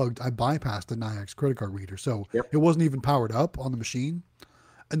bypassed the Niax credit card reader. So it wasn't even powered up on the machine.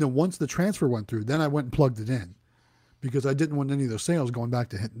 And then once the transfer went through, then I went and plugged it in because I didn't want any of those sales going back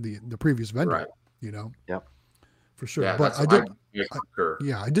to the previous vendor, Right. Yep. For sure. Yeah, but I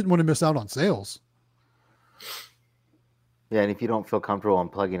didn't want to miss out on sales. Yeah, and if you don't feel comfortable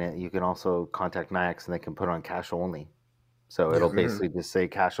unplugging it, you can also contact Niax and they can put it on cash only. So it'll basically just say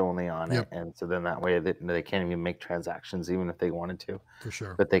cash only on it. And so then that way they can't even make transactions even if they wanted to. For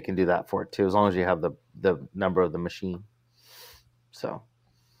sure. But they can do that for it too, as long as you have the number of the machine. So.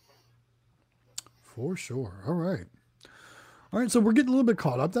 For sure. All right. So we're getting a little bit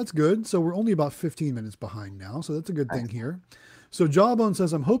caught up. That's good. So we're only about 15 minutes behind now. So that's a good thing here. So Jawbone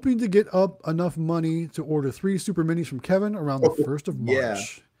says, I'm hoping to get up enough money to order 3 super minis from Kevin around the 1st of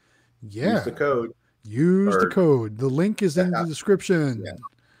March. Yeah. Use the code. Use the code. The link is in the description. Yeah.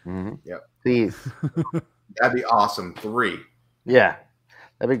 Mm-hmm. Yep. Please. That'd be awesome. 3. Yeah.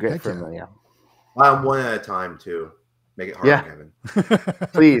 That'd be great Heck for yeah. me. Yeah. One at a time too. Make it hard, Kevin.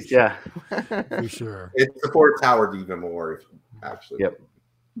 Please. Yeah. For sure. It supports Howard even more. Actually. Yep.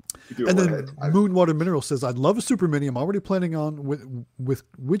 And then Moonwater Mineral says, I'd love a super mini. I'm already planning on with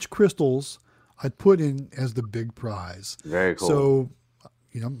which crystals I'd put in as the big prize. Very cool. So,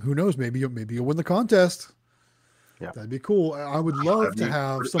 who knows? Maybe you'll win the contest. Yeah, that'd be cool. I would love to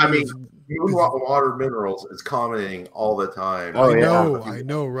have some. Moonwater Minerals is commenting all the time. Oh, I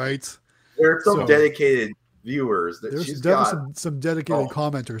know, right? There are some dedicated viewers. There's definitely some dedicated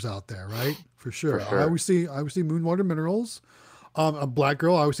commenters out there, right? For sure. I always see Moonwater Minerals. A black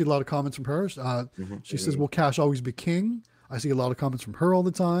girl, I always see a lot of comments from her. She says, will cash always be king? I see a lot of comments from her all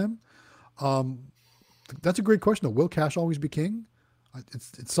the time. That's a great question, though. Will cash always be king?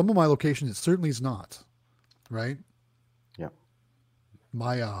 It's some of my location, it certainly is not. Right? Yeah.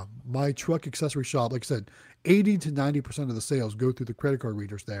 My truck accessory shop, like I said, 80 to 90% of the sales go through the credit card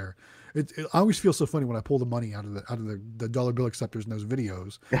readers there. I always feel so funny when I pull the money out of the dollar bill acceptors in those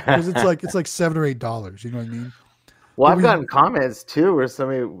videos. Because it's like $7 or $8. You know what I mean? Well, I've gotten comments too where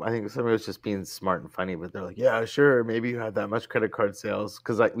I think somebody was just being smart and funny, but they're like, yeah, sure, maybe you had that much credit card sales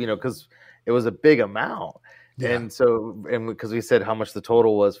because it was a big amount. Yeah. And because we said how much the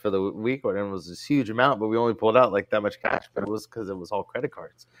total was for the week, and it was this huge amount, but we only pulled out that much cash, but it was because it was all credit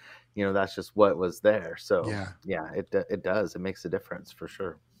cards. That's just what was there. So yeah, it does. It makes a difference for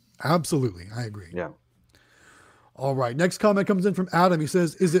sure. Absolutely. I agree. Yeah. All right. Next comment comes in from Adam. He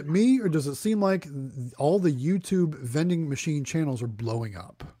says, is it me or does it seem like all the YouTube vending machine channels are blowing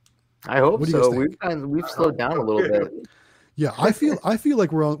up? I hope so. We've slowed down a little bit. Yeah, I feel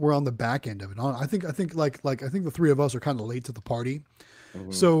like we're on the back end of it. I think the 3 of us are kind of late to the party.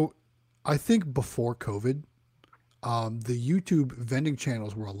 Mm-hmm. So I think before COVID, the YouTube vending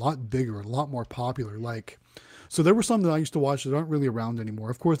channels were a lot bigger, a lot more popular. So there were some that I used to watch that aren't really around anymore.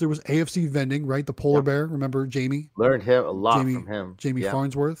 Of course, there was AFC Vending, right? The polar bear. Remember Jamie? Learned him a lot from him. Jamie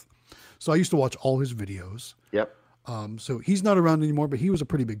Farnsworth. So I used to watch all his videos. Yep. So he's not around anymore, but he was a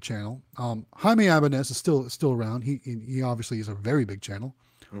pretty big channel. Jaime Abanez is still around. He obviously is a very big channel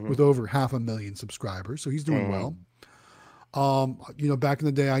with over 500,000 subscribers. So he's doing well. Back in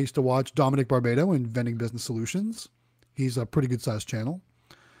the day, I used to watch Dominic Barbado in Vending Business Solutions. He's a pretty good sized channel.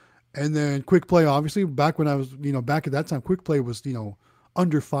 And then Quick Play, obviously, back when I was, back at that time, Quick Play was,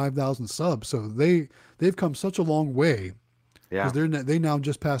 under 5,000 subs. So they've come such a long way. Yeah. Because they now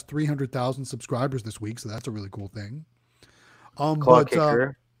just passed 300,000 subscribers this week. So that's a really cool thing. Claw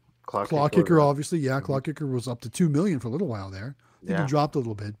Kicker, obviously. Yeah. Claw Kicker was up to 2 million for a little while there. I think he dropped a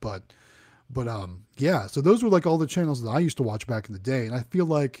little bit, but yeah. So those were all the channels that I used to watch back in the day. And I feel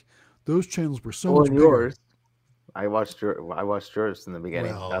like those channels were so much bigger. Yours. I watched yours in the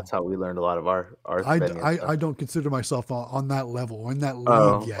beginning. Well, that's how we learned a lot of our I don't consider myself on that level, in that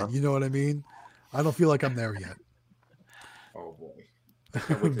league yet. You know what I mean? I don't feel like I'm there yet. Oh boy!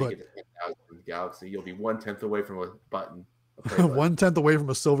 But Galaxy, you'll be 1/10 away from a button. 1/10 away from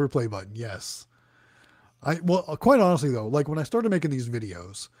a silver play button. Yes. Well, quite honestly though, like when I started making these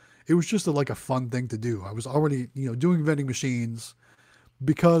videos, it was just like a fun thing to do. I was already, doing vending machines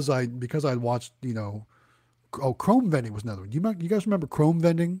because I'd watched, Chrome vending was another one. You guys remember Chrome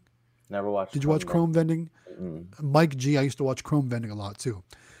vending? Never watched. Did you watch Chrome vending? Mm-mm. Mike G, I used to watch Chrome vending a lot too.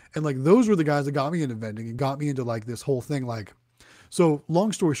 And like those were the guys that got me into vending and got me into like this whole thing. Like, so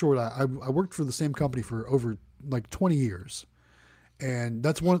long story short, I worked for the same company for over like 20 years. And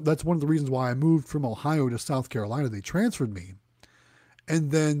that's one of the reasons why I moved from Ohio to South Carolina. They transferred me.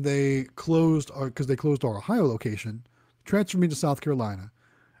 And then they closed because they closed our Ohio location, transferred me to South Carolina.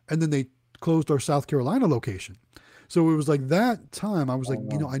 And then they closed our South Carolina location. So it was like that time I was like,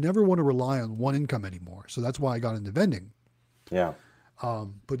 wow. I never want to rely on one income anymore. So that's why I got into vending. Yeah.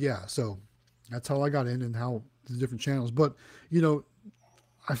 But yeah, so that's how I got in and how the different channels. But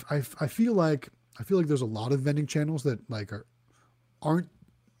I feel like there's a lot of vending channels that like aren't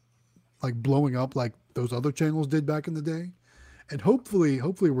like blowing up like those other channels did back in the day. And hopefully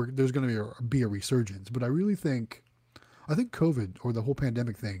there's going to be a resurgence. But I think COVID or the whole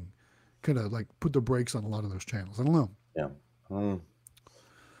pandemic thing kind of like put the brakes on a lot of those channels. I don't know. Yeah.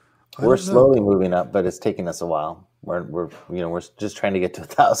 We're slowly moving up, but it's taking us a while. We're just trying to get to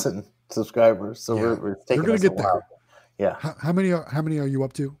 1,000 subscribers, so Yeah. we're taking You're us gonna a get while. there. Yeah. How many are you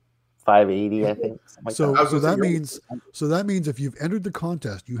up to? 580, I think. Like So that. that means if you've entered the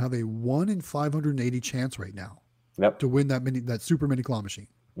contest, you have a 1 in 580 chance right now Yep. to win that super mini claw machine.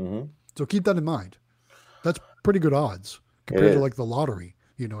 Mm-hmm. So keep that in mind. That's pretty good odds compared to like the lottery.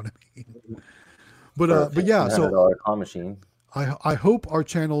 You know what I mean? But yeah, so $1,500 claw machine. I hope our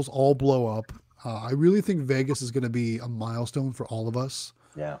channels all blow up. I really think Vegas is going to be a milestone for all of us.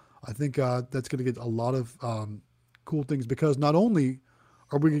 Yeah. I think that's going to get a lot of cool things because not only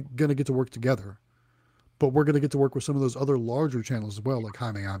are we going to get to work together, but we're going to get to work with some of those other larger channels as well, like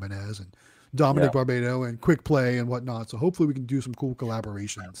Jaime Jimenez and Dominic Barbado and Quick Play and whatnot. So hopefully we can do some cool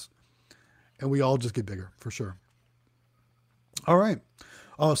collaborations and we all just get bigger for sure. All right.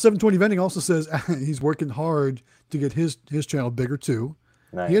 720 Vending also says he's working hard to get his channel bigger too.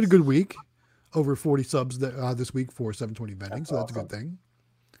 Nice. He had a good week, over 40 subs this week for 720 Vending. So that's awesome. A good thing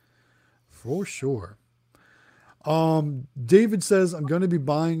for sure. David says, I'm going to be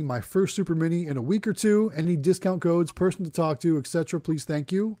buying my first Super Mini in a week or two. Any discount codes, person to talk to, etc. Please,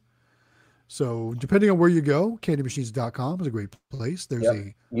 thank you. So depending on where you go, candymachines.com is a great place. There's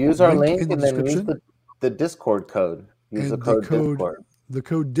use our link and then use the Discord code. Use and the code Discord. The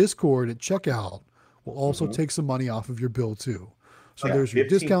code Discord at checkout will also take some money off of your bill too. So there's your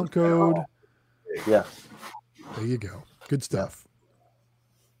discount code. Yeah. There you go. Good stuff.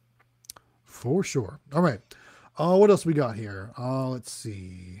 For sure. All right. What else we got here? Let's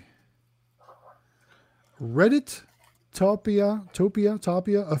see. Reddit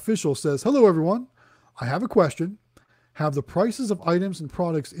Topia official says, hello everyone. I have a question. Have the prices of items and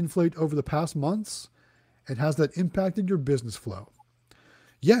products inflate over the past months? And has that impacted your business flow?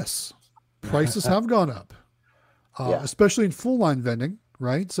 Yes. Prices have gone up, especially in full line vending,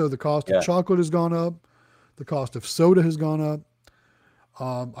 right? So the cost of chocolate has gone up. The cost of soda has gone up.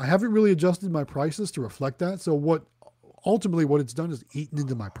 I haven't really adjusted my prices to reflect that. So what it's done is eaten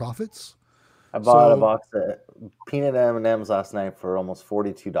into my profits. I bought a box of peanut M&Ms last night for almost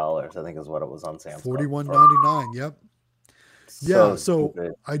 $42. I think is what it was on Sam's Club. $41.99. Yep. So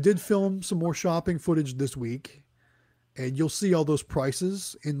stupid. I did film some more shopping footage this week, and you'll see all those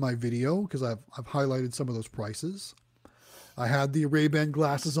prices in my video because I've highlighted some of those prices. I had the Ray-Ban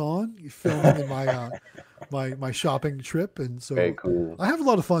glasses on, filming in my shopping trip, and so very cool. I have a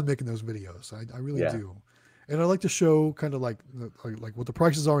lot of fun making those videos. I really do, and I like to show kind of like what the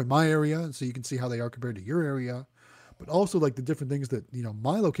prices are in my area, and so you can see how they are compared to your area, but also like the different things that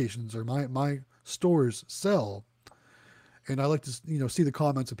my locations or my stores sell. And I like to, see the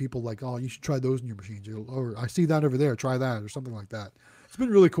comments of people like, oh, you should try those in your machines. Or I see that over there, try that, or something like that. It's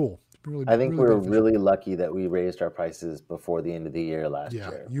been really cool. It's been really, I think really we were beneficial. really lucky that we raised our prices before the end of the year last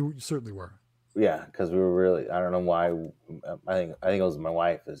year. Yeah, you certainly were. Yeah, because we were really, I don't know why. I think it was my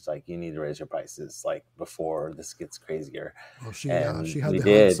wife is like, you need to raise your prices like before this gets crazier. Well, she had the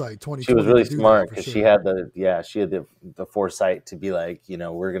hindsight 2020. She was really smart because she had the foresight to be like, you're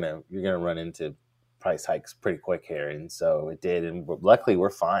gonna run into price hikes pretty quick here, and so it did, and luckily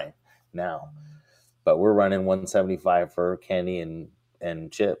we're fine now, but we're running $1.75 for candy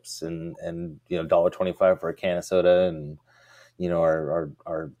and chips and $1.25 for a can of soda, and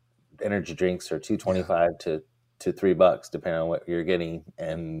our energy drinks are $2.25 to $3 depending on what you're getting,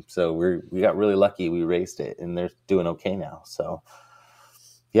 and so we got really lucky. We raised it and they're doing okay now. So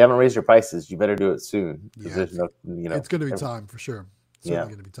if you haven't raised your prices, you better do it soon. There's no, it's going to be time for sure. It's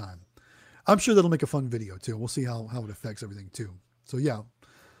certainly going to be time. I'm sure that'll make a fun video too. We'll see how it affects everything too. So yeah,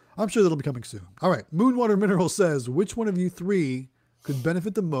 I'm sure that'll be coming soon. All right. Moonwater Mineral says, which one of you three could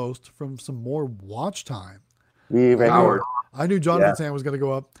benefit the most from some more watch time? Howard. I knew Jonathan's hand was going to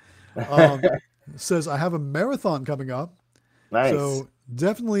go up. Says, I have a marathon coming up. Nice. So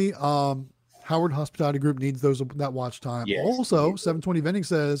definitely Howard Hospitality Group needs that watch time. Yes. Also, 720 Vending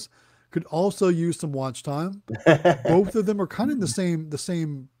says, could also use some watch time. Both of them are kind of in the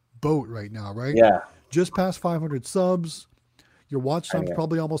same boat right now, right? Yeah. Just past 500 subs. Your watch time's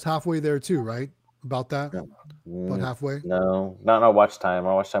probably almost halfway there too, right? About that? About halfway? No, not our watch time.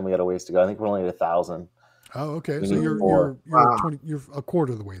 Our watch time, we got a ways to go. I think we're only at 1,000. Oh, okay. We So need you're more. you're a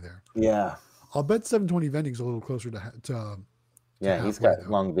quarter of the way there. Yeah. I'll bet 720 Vending's a little closer to Yeah, he's got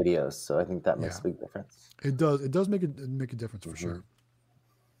long videos, so I think that makes a big difference. It does. It does make a difference for sure.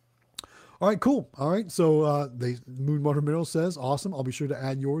 All right, cool. All right, so Moonwater Mineral says, awesome. I'll be sure to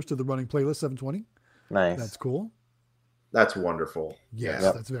add yours to the running playlist. 720. Nice. That's cool. That's wonderful. Yes,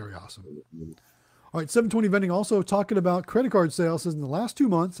 that's very awesome. All right, 720 Vending also talking about credit card sales. Says in the last 2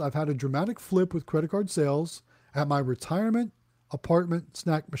 months, I've had a dramatic flip with credit card sales at my retirement apartment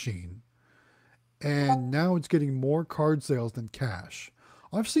snack machine. And now it's getting more card sales than cash.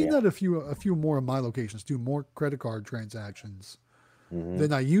 I've seen that a few more of my locations do more credit card transactions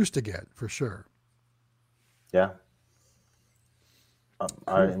than I used to get, for sure. Yeah.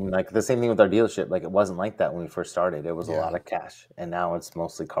 Like the same thing with our dealership. Like it wasn't like that when we first started. It was a lot of cash, and now it's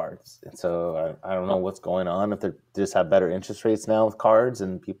mostly cards. And so I don't know what's going on. If they just have better interest rates now with cards,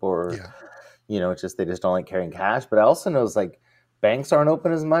 and people are, it's just they just don't like carrying cash. But I also know it's like banks aren't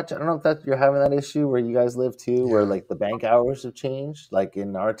open as much. I don't know if that you're having that issue where you guys live too, where like the bank hours have changed. Like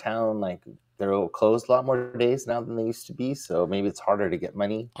in our town, like they're closed a lot more days now than they used to be. So maybe it's harder to get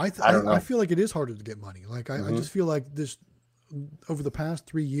money. I don't know. I feel like it is harder to get money. Like I just feel like this. Over the past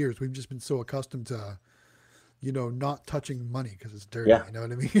 3 years, we've just been so accustomed to, not touching money because it's dirty. You know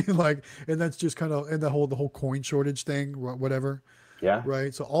what I mean? Like, and that's just kind of, and the whole coin shortage thing, whatever. Yeah.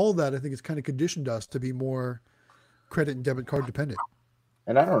 Right. So all of that, I think, has kind of conditioned us to be more credit and debit card dependent.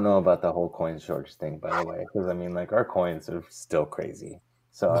 And I don't know about the whole coin shortage thing, by the way, because I mean, like our coins are still crazy.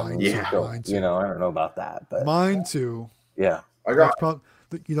 So mine too. I don't know about that, but mine too. Yeah. I got.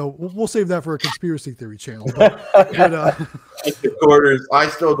 We'll save that for a conspiracy theory channel. But quarters. I'm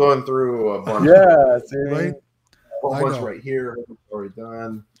still going through a bunch. Yeah, right. Almost right here. Already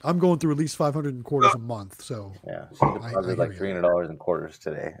done. I'm going through at least 500 in quarters a month. So yeah, she deposited like $300 in quarters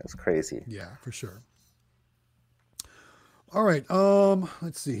today. It's crazy. Yeah, for sure. All right.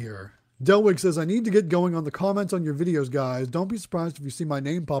 Let's see here. Delwig says, I need to get going on the comments on your videos, guys. Don't be surprised if you see my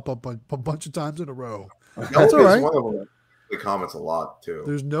name pop up a bunch of times in a row. That's all right. One of them. The comments a lot too.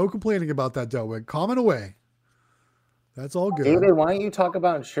 There's no complaining about that, Delwig. Comment away. That's all good. David, why don't you talk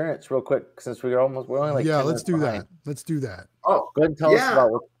about insurance real quick since we're only like let's do that. Let's do that. Oh, go ahead and tell us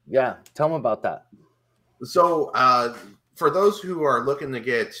about tell them about that. So for those who are looking to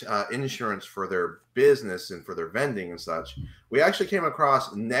get insurance for their business and for their vending and such, we actually came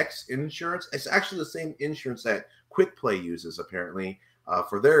across Next Insurance. It's actually the same insurance that Quick Play uses apparently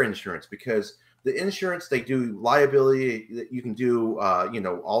for their insurance, because the insurance, they do liability that you can do,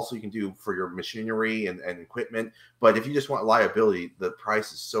 also you can do for your machinery and equipment. But if you just want liability, the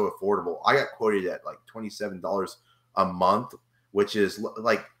price is so affordable. I got quoted at like $27 a month, which is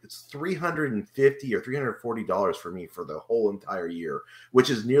like it's $350 or $340 for me for the whole entire year, which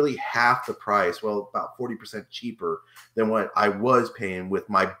is nearly half the price. Well, about 40% cheaper than what I was paying with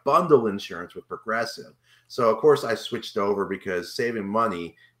my bundle insurance with Progressive. So of course I switched over because saving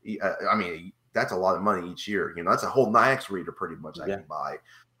money, that's a lot of money each year. That's a whole NIAX reader pretty much I can buy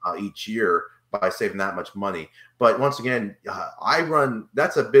each year by saving that much money. But once again,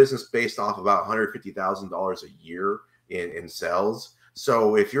 that's a business based off about $150,000 a year in sales.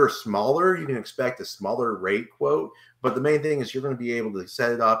 So if you're smaller, you can expect a smaller rate quote. But the main thing is you're going to be able to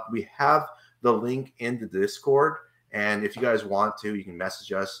set it up. We have the link in the Discord. And if you guys want to, you can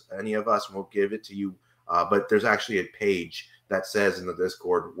message us, any of us, and we'll give it to you. But there's actually a page that says in the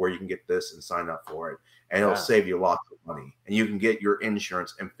Discord where you can get this and sign up for it. And it'll save you lots of money. And you can get your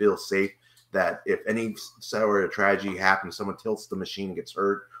insurance and feel safe that if any sort of tragedy happens, someone tilts the machine, gets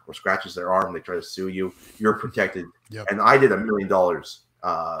hurt, or scratches their arm, they try to sue you, you're protected. Yep. And I did $1 million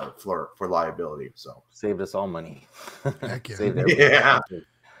for liability. So saved us all money. Heck yeah. Saved everybody.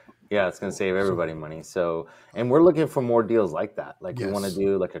 Yeah, it's going to save everybody money. So, and we're looking for more deals like that. Like we want to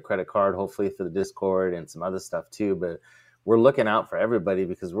do like a credit card, hopefully for the Discord and some other stuff too. But we're looking out for everybody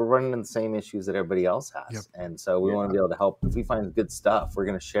because we're running into the same issues that everybody else has. Yep. And so we want to be able to help. If we find good stuff, we're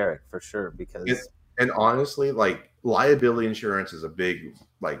going to share it for sure. Because and honestly, like liability insurance is a big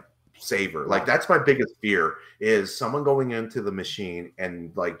saver. Like that's my biggest fear is someone going into the machine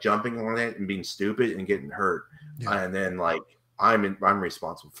and like jumping on it and being stupid and getting hurt, and then like I'm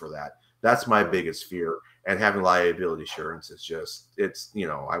responsible for that. That's my biggest fear. And having liability insurance is just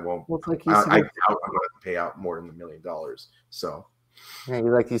I won't. Well, like I doubt I'm going to pay out more than $1 million. So. Yeah,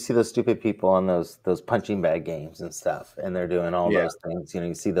 you see those stupid people on those punching bag games and stuff, and they're doing all those things.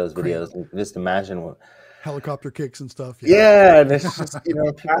 You see those videos, and just imagine what helicopter kicks and stuff. Yeah, and it's just people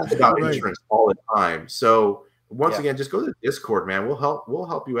about insurance all the time. So once again, just go to the Discord, man. We'll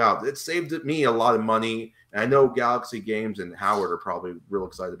help you out. It saved me a lot of money. And I know Galaxy Games and Howard are probably real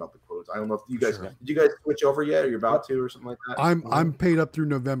excited about the quotes. I don't know if you guys did you guys switch over yet, or you're about to, or something like that. I'm paid up through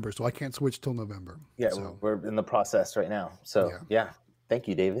November, so I can't switch till November. Yeah, so. We're in the process right now. So thank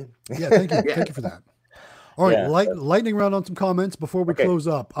you, David. Yeah, thank you. Thank you for that. All right, lightning round on some comments before we close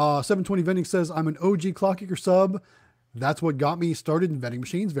up. 720 Vending says, I'm an OG Clock Kicker sub. That's what got me started in vending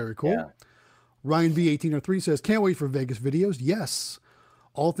machines. Very cool. Yeah. Ryan V1803 says, can't wait for Vegas videos. Yes.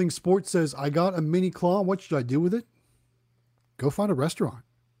 All Things Sports says, I got a mini claw. What should I do with it? Go find a restaurant.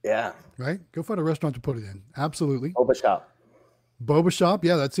 Yeah. Right? Go find a restaurant to put it in. Absolutely. Boba shop. Boba shop.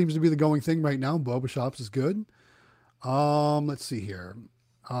 Yeah, that seems to be the going thing right now. Boba shops is good. Let's see here.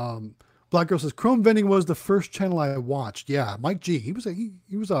 Black Girl says, Chrome Vending was the first channel I watched. Yeah, Mike G. He was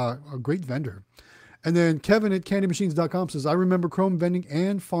a great vendor. And then Kevin at candymachines.com says, I remember Chrome Vending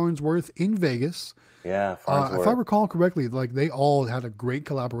and Farnsworth in Vegas. Yeah, Farnsworth. If I recall correctly, like they all had a great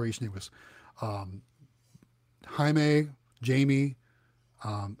collaboration. It was Jaime, Jamie,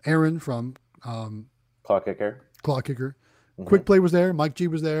 Aaron from Clock Kicker. Mm-hmm. Quick Play was there. Mike G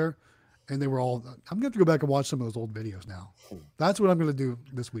was there. And they were all, I'm going to have to go back and watch some of those old videos now. That's what I'm going to do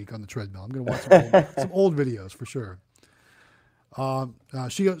this week on the treadmill. I'm going to watch some old videos for sure.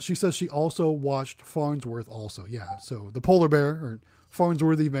 She says she also watched Farnsworth also. Yeah. So the polar bear, or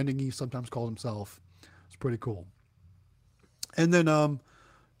Farnsworthy Vending, he sometimes called himself. It's pretty cool. And then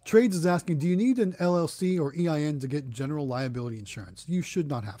Trades is asking, do you need an LLC or EIN to get general liability insurance? You should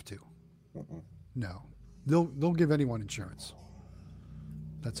not have to. Mm-mm. No. They'll give anyone insurance.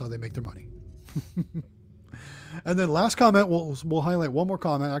 That's how they make their money. And then last comment, we'll highlight one more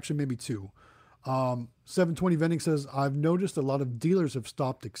comment, actually maybe two. 720 Vending says, I've noticed a lot of dealers have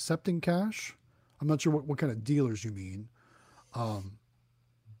stopped accepting cash. I'm not sure what kind of dealers you mean.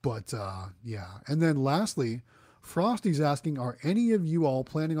 But yeah. And then lastly, Frosty's asking, are any of you all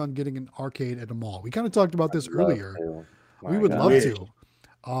planning on getting an arcade at a mall? We kind of talked about this earlier. We would love to.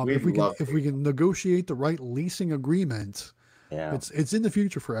 If we can negotiate the right leasing agreement, it's in the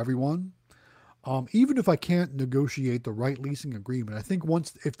future for everyone. Even if I can't negotiate the right leasing agreement, I think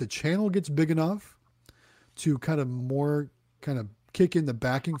if the channel gets big enough to kind of kick in the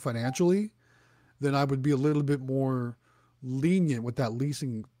backing financially, then I would be a little bit more lenient with that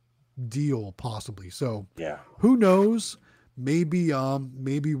leasing deal possibly. So who knows? Maybe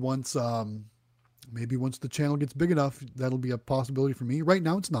once the channel gets big enough, that'll be a possibility for me. Right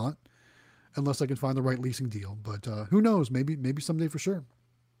now it's not, unless I can find the right leasing deal. But who knows? Maybe someday for sure.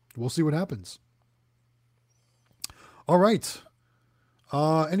 We'll see what happens. All right.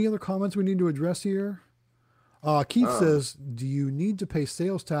 Any other comments we need to address here? Keith says, do you need to pay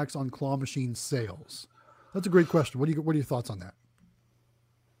sales tax on claw machine sales? That's a great question. What are your thoughts on that?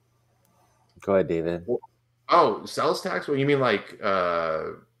 Go ahead, David. Oh, sales tax? Well, you mean like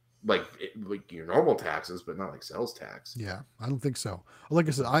your normal taxes, but not like sales tax? Yeah, I don't think so. Like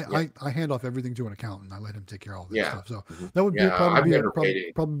I said, I hand off everything to an accountant. I let him take care of all that stuff. So that would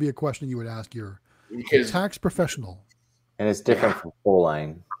probably be a question you would ask your tax professional. And it's different from full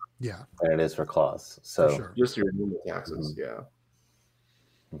line. Yeah, than it is for claws. So for sure. Just your normal taxes.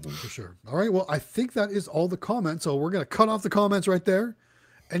 For sure. All right. Well, I think that is all the comments. So we're going to cut off the comments right there.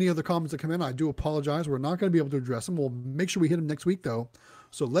 Any other comments that come in, I do apologize. We're not going to be able to address them. We'll make sure we hit them next week, though.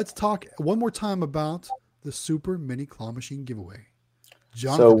 So let's talk one more time about the Super Mini Claw Machine giveaway.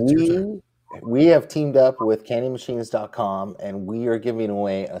 Jonathan, we have teamed up with candymachines.com, and we are giving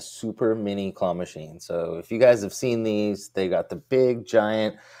away a Super Mini Claw Machine. So if you guys have seen these, they got the big,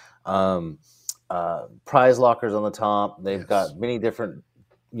 giant prize lockers on the top. They've got many different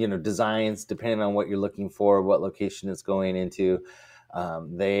designs depending on what you're looking for, what location it's going into.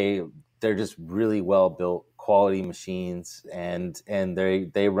 They're just really well built, quality machines, and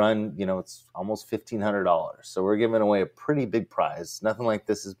they run, it's almost $1,500. So we're giving away a pretty big prize. Nothing like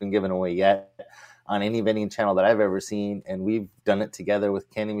this has been given away yet on any vending channel that I've ever seen, and we've done it together with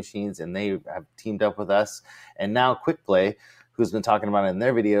Candy Machines, and they have teamed up with us. And now Quick Play, who's been talking about it in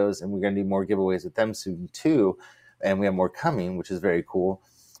their videos, and we're going to do more giveaways with them soon too, and we have more coming, which is very cool.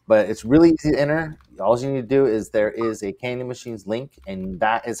 But it's really easy to enter. All you need to do is there is a Candy Machines link, and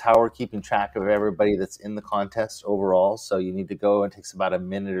that is how we're keeping track of everybody that's in the contest overall. So you need to go. It takes about a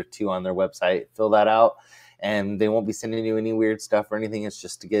minute or two on their website. Fill that out, and they won't be sending you any weird stuff or anything. It's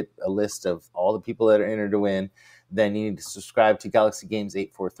just to get a list of all the people that are entered to win. Then you need to subscribe to Galaxy Games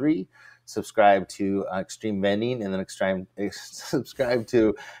 843, subscribe to Extreme Vending, and then subscribe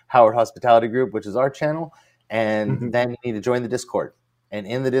to Howard Hospitality Group, which is our channel. And then you need to join the Discord. And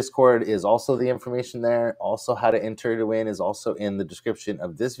in the Discord is also the information there. Also, how to enter to win is also in the description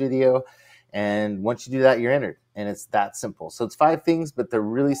of this video. And once you do that, you're entered. And it's that simple. So it's 5 things, but they're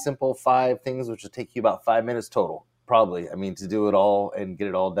really simple 5 things, which will take you about 5 minutes total, probably. I mean, to do it all and get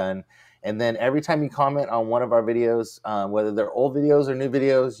it all done. And then every time you comment on one of our videos, whether they're old videos or new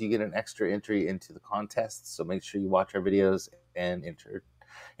videos, you get an extra entry into the contest. So make sure you watch our videos and enter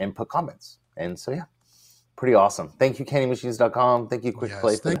and put comments. And so, yeah. Pretty awesome. Thank you, CandyMachines.com. Thank you, Quick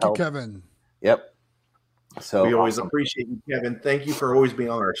Play. Thank you, Kevin. Yep. So we always appreciate you, Kevin. Thank you for always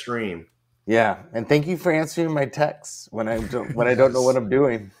being on our stream. Yeah, and thank you for answering my texts when I don't know what I'm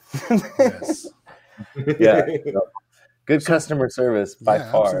doing. Yes. Yeah. Good customer service by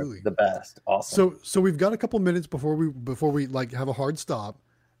far, absolutely. The best. Awesome. So we've got a couple minutes before we like have a hard stop.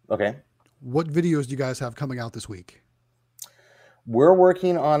 Okay. What videos do you guys have coming out this week? We're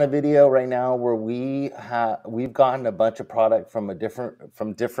working on a video right now where we've gotten a bunch of product from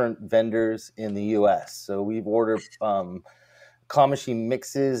different vendors in the U.S. So we've ordered claw machine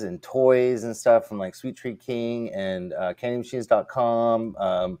mixes and toys and stuff from like Sweet Treat King and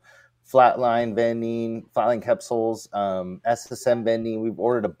CandyMachines.com, Flatline Vending, Flatline Capsules, SSM Vending. We've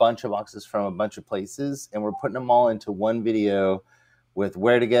ordered a bunch of boxes from a bunch of places, and we're putting them all into one video with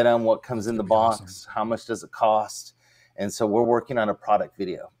where to get them, what comes in the box, awesome. How much does it cost. And so we're working on a product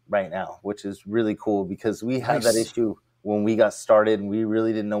video right now, which is really cool because we had that issue when we got started and we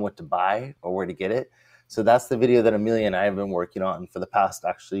really didn't know what to buy or where to get it. So that's the video that Amelia and I have been working on for the past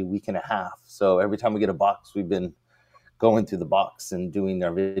actually week and a half. So every time we get a box, we've been going through the box and doing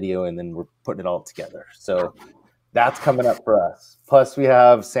our video, and then we're putting it all together. So that's coming up for us. Plus we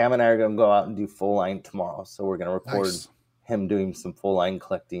have Sam and I are going to go out and do full line tomorrow. So we're going to record him doing some full line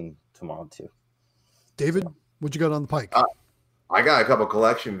collecting tomorrow too. David? What you got on the pike? I got a couple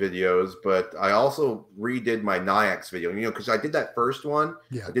collection videos, but I also redid my Nyax video. You know, because I did that first one.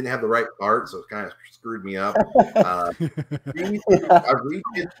 Yeah. I didn't have the right part, so it kind of screwed me up. I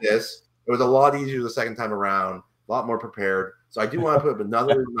redid this. It was a lot easier the second time around, a lot more prepared. So I do want to put up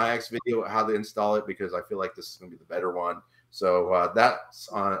another Nyax video how to install it because I feel like this is going to be the better one. So that's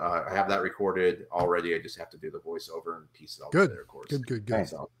on. I have that recorded already. I just have to do the voiceover and piece it all together, of course. Good.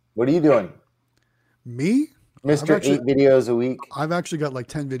 So, what are you doing? Me? Mr. 8 videos a week. I've actually got like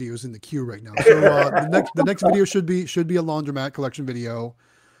 10 videos in the queue right now. So the next video should be a laundromat collection video.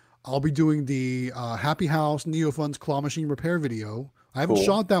 I'll be doing the Happy House NeoFunds claw machine repair video. I haven't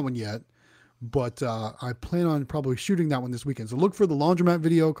shot that one yet, but I plan on probably shooting that one this weekend. So look for the laundromat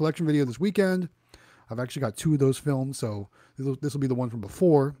video, collection video this weekend. I've actually got 2 of those filmed, so this will be the one from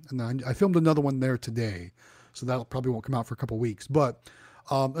before. And then I filmed another one there today, so that probably won't come out for a couple of weeks. But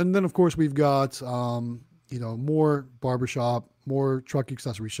and then of course we've got more barbershop, more truck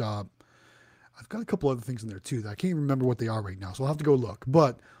accessory shop. I've got a couple other things in there too that I can't even remember what they are right now, so I'll have to go look.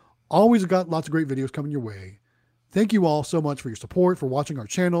 But always got lots of great videos coming your way. Thank you all so much for your support, for watching our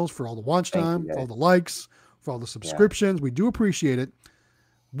channels, for all the watch time, for all the likes, for all the subscriptions. We do appreciate it.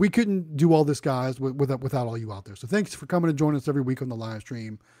 We couldn't do all this, guys, without all you out there. So thanks for coming and joining us every week on the live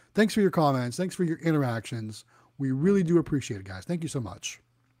stream. Thanks for your comments. Thanks for your interactions. We really do appreciate it, guys. Thank you so much.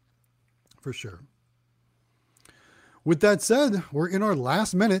 For sure. With that said, we're in our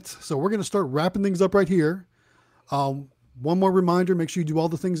last minute, so we're going to start wrapping things up right here. One more reminder, make sure you do all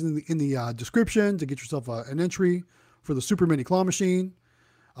the things in the description to get yourself an entry for the Super Mini Claw Machine.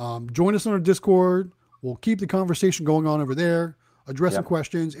 Join us on our Discord. We'll keep the conversation going on over there, addressing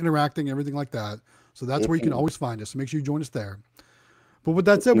questions, interacting, everything like that. So that's where you can always find us. So make sure you join us there. But with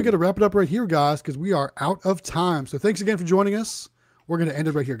that said, we got to wrap it up right here, guys, because we are out of time. So thanks again for joining us. We're going to end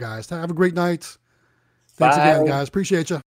it right here, guys. Have a great night. Thanks again, guys. Appreciate you.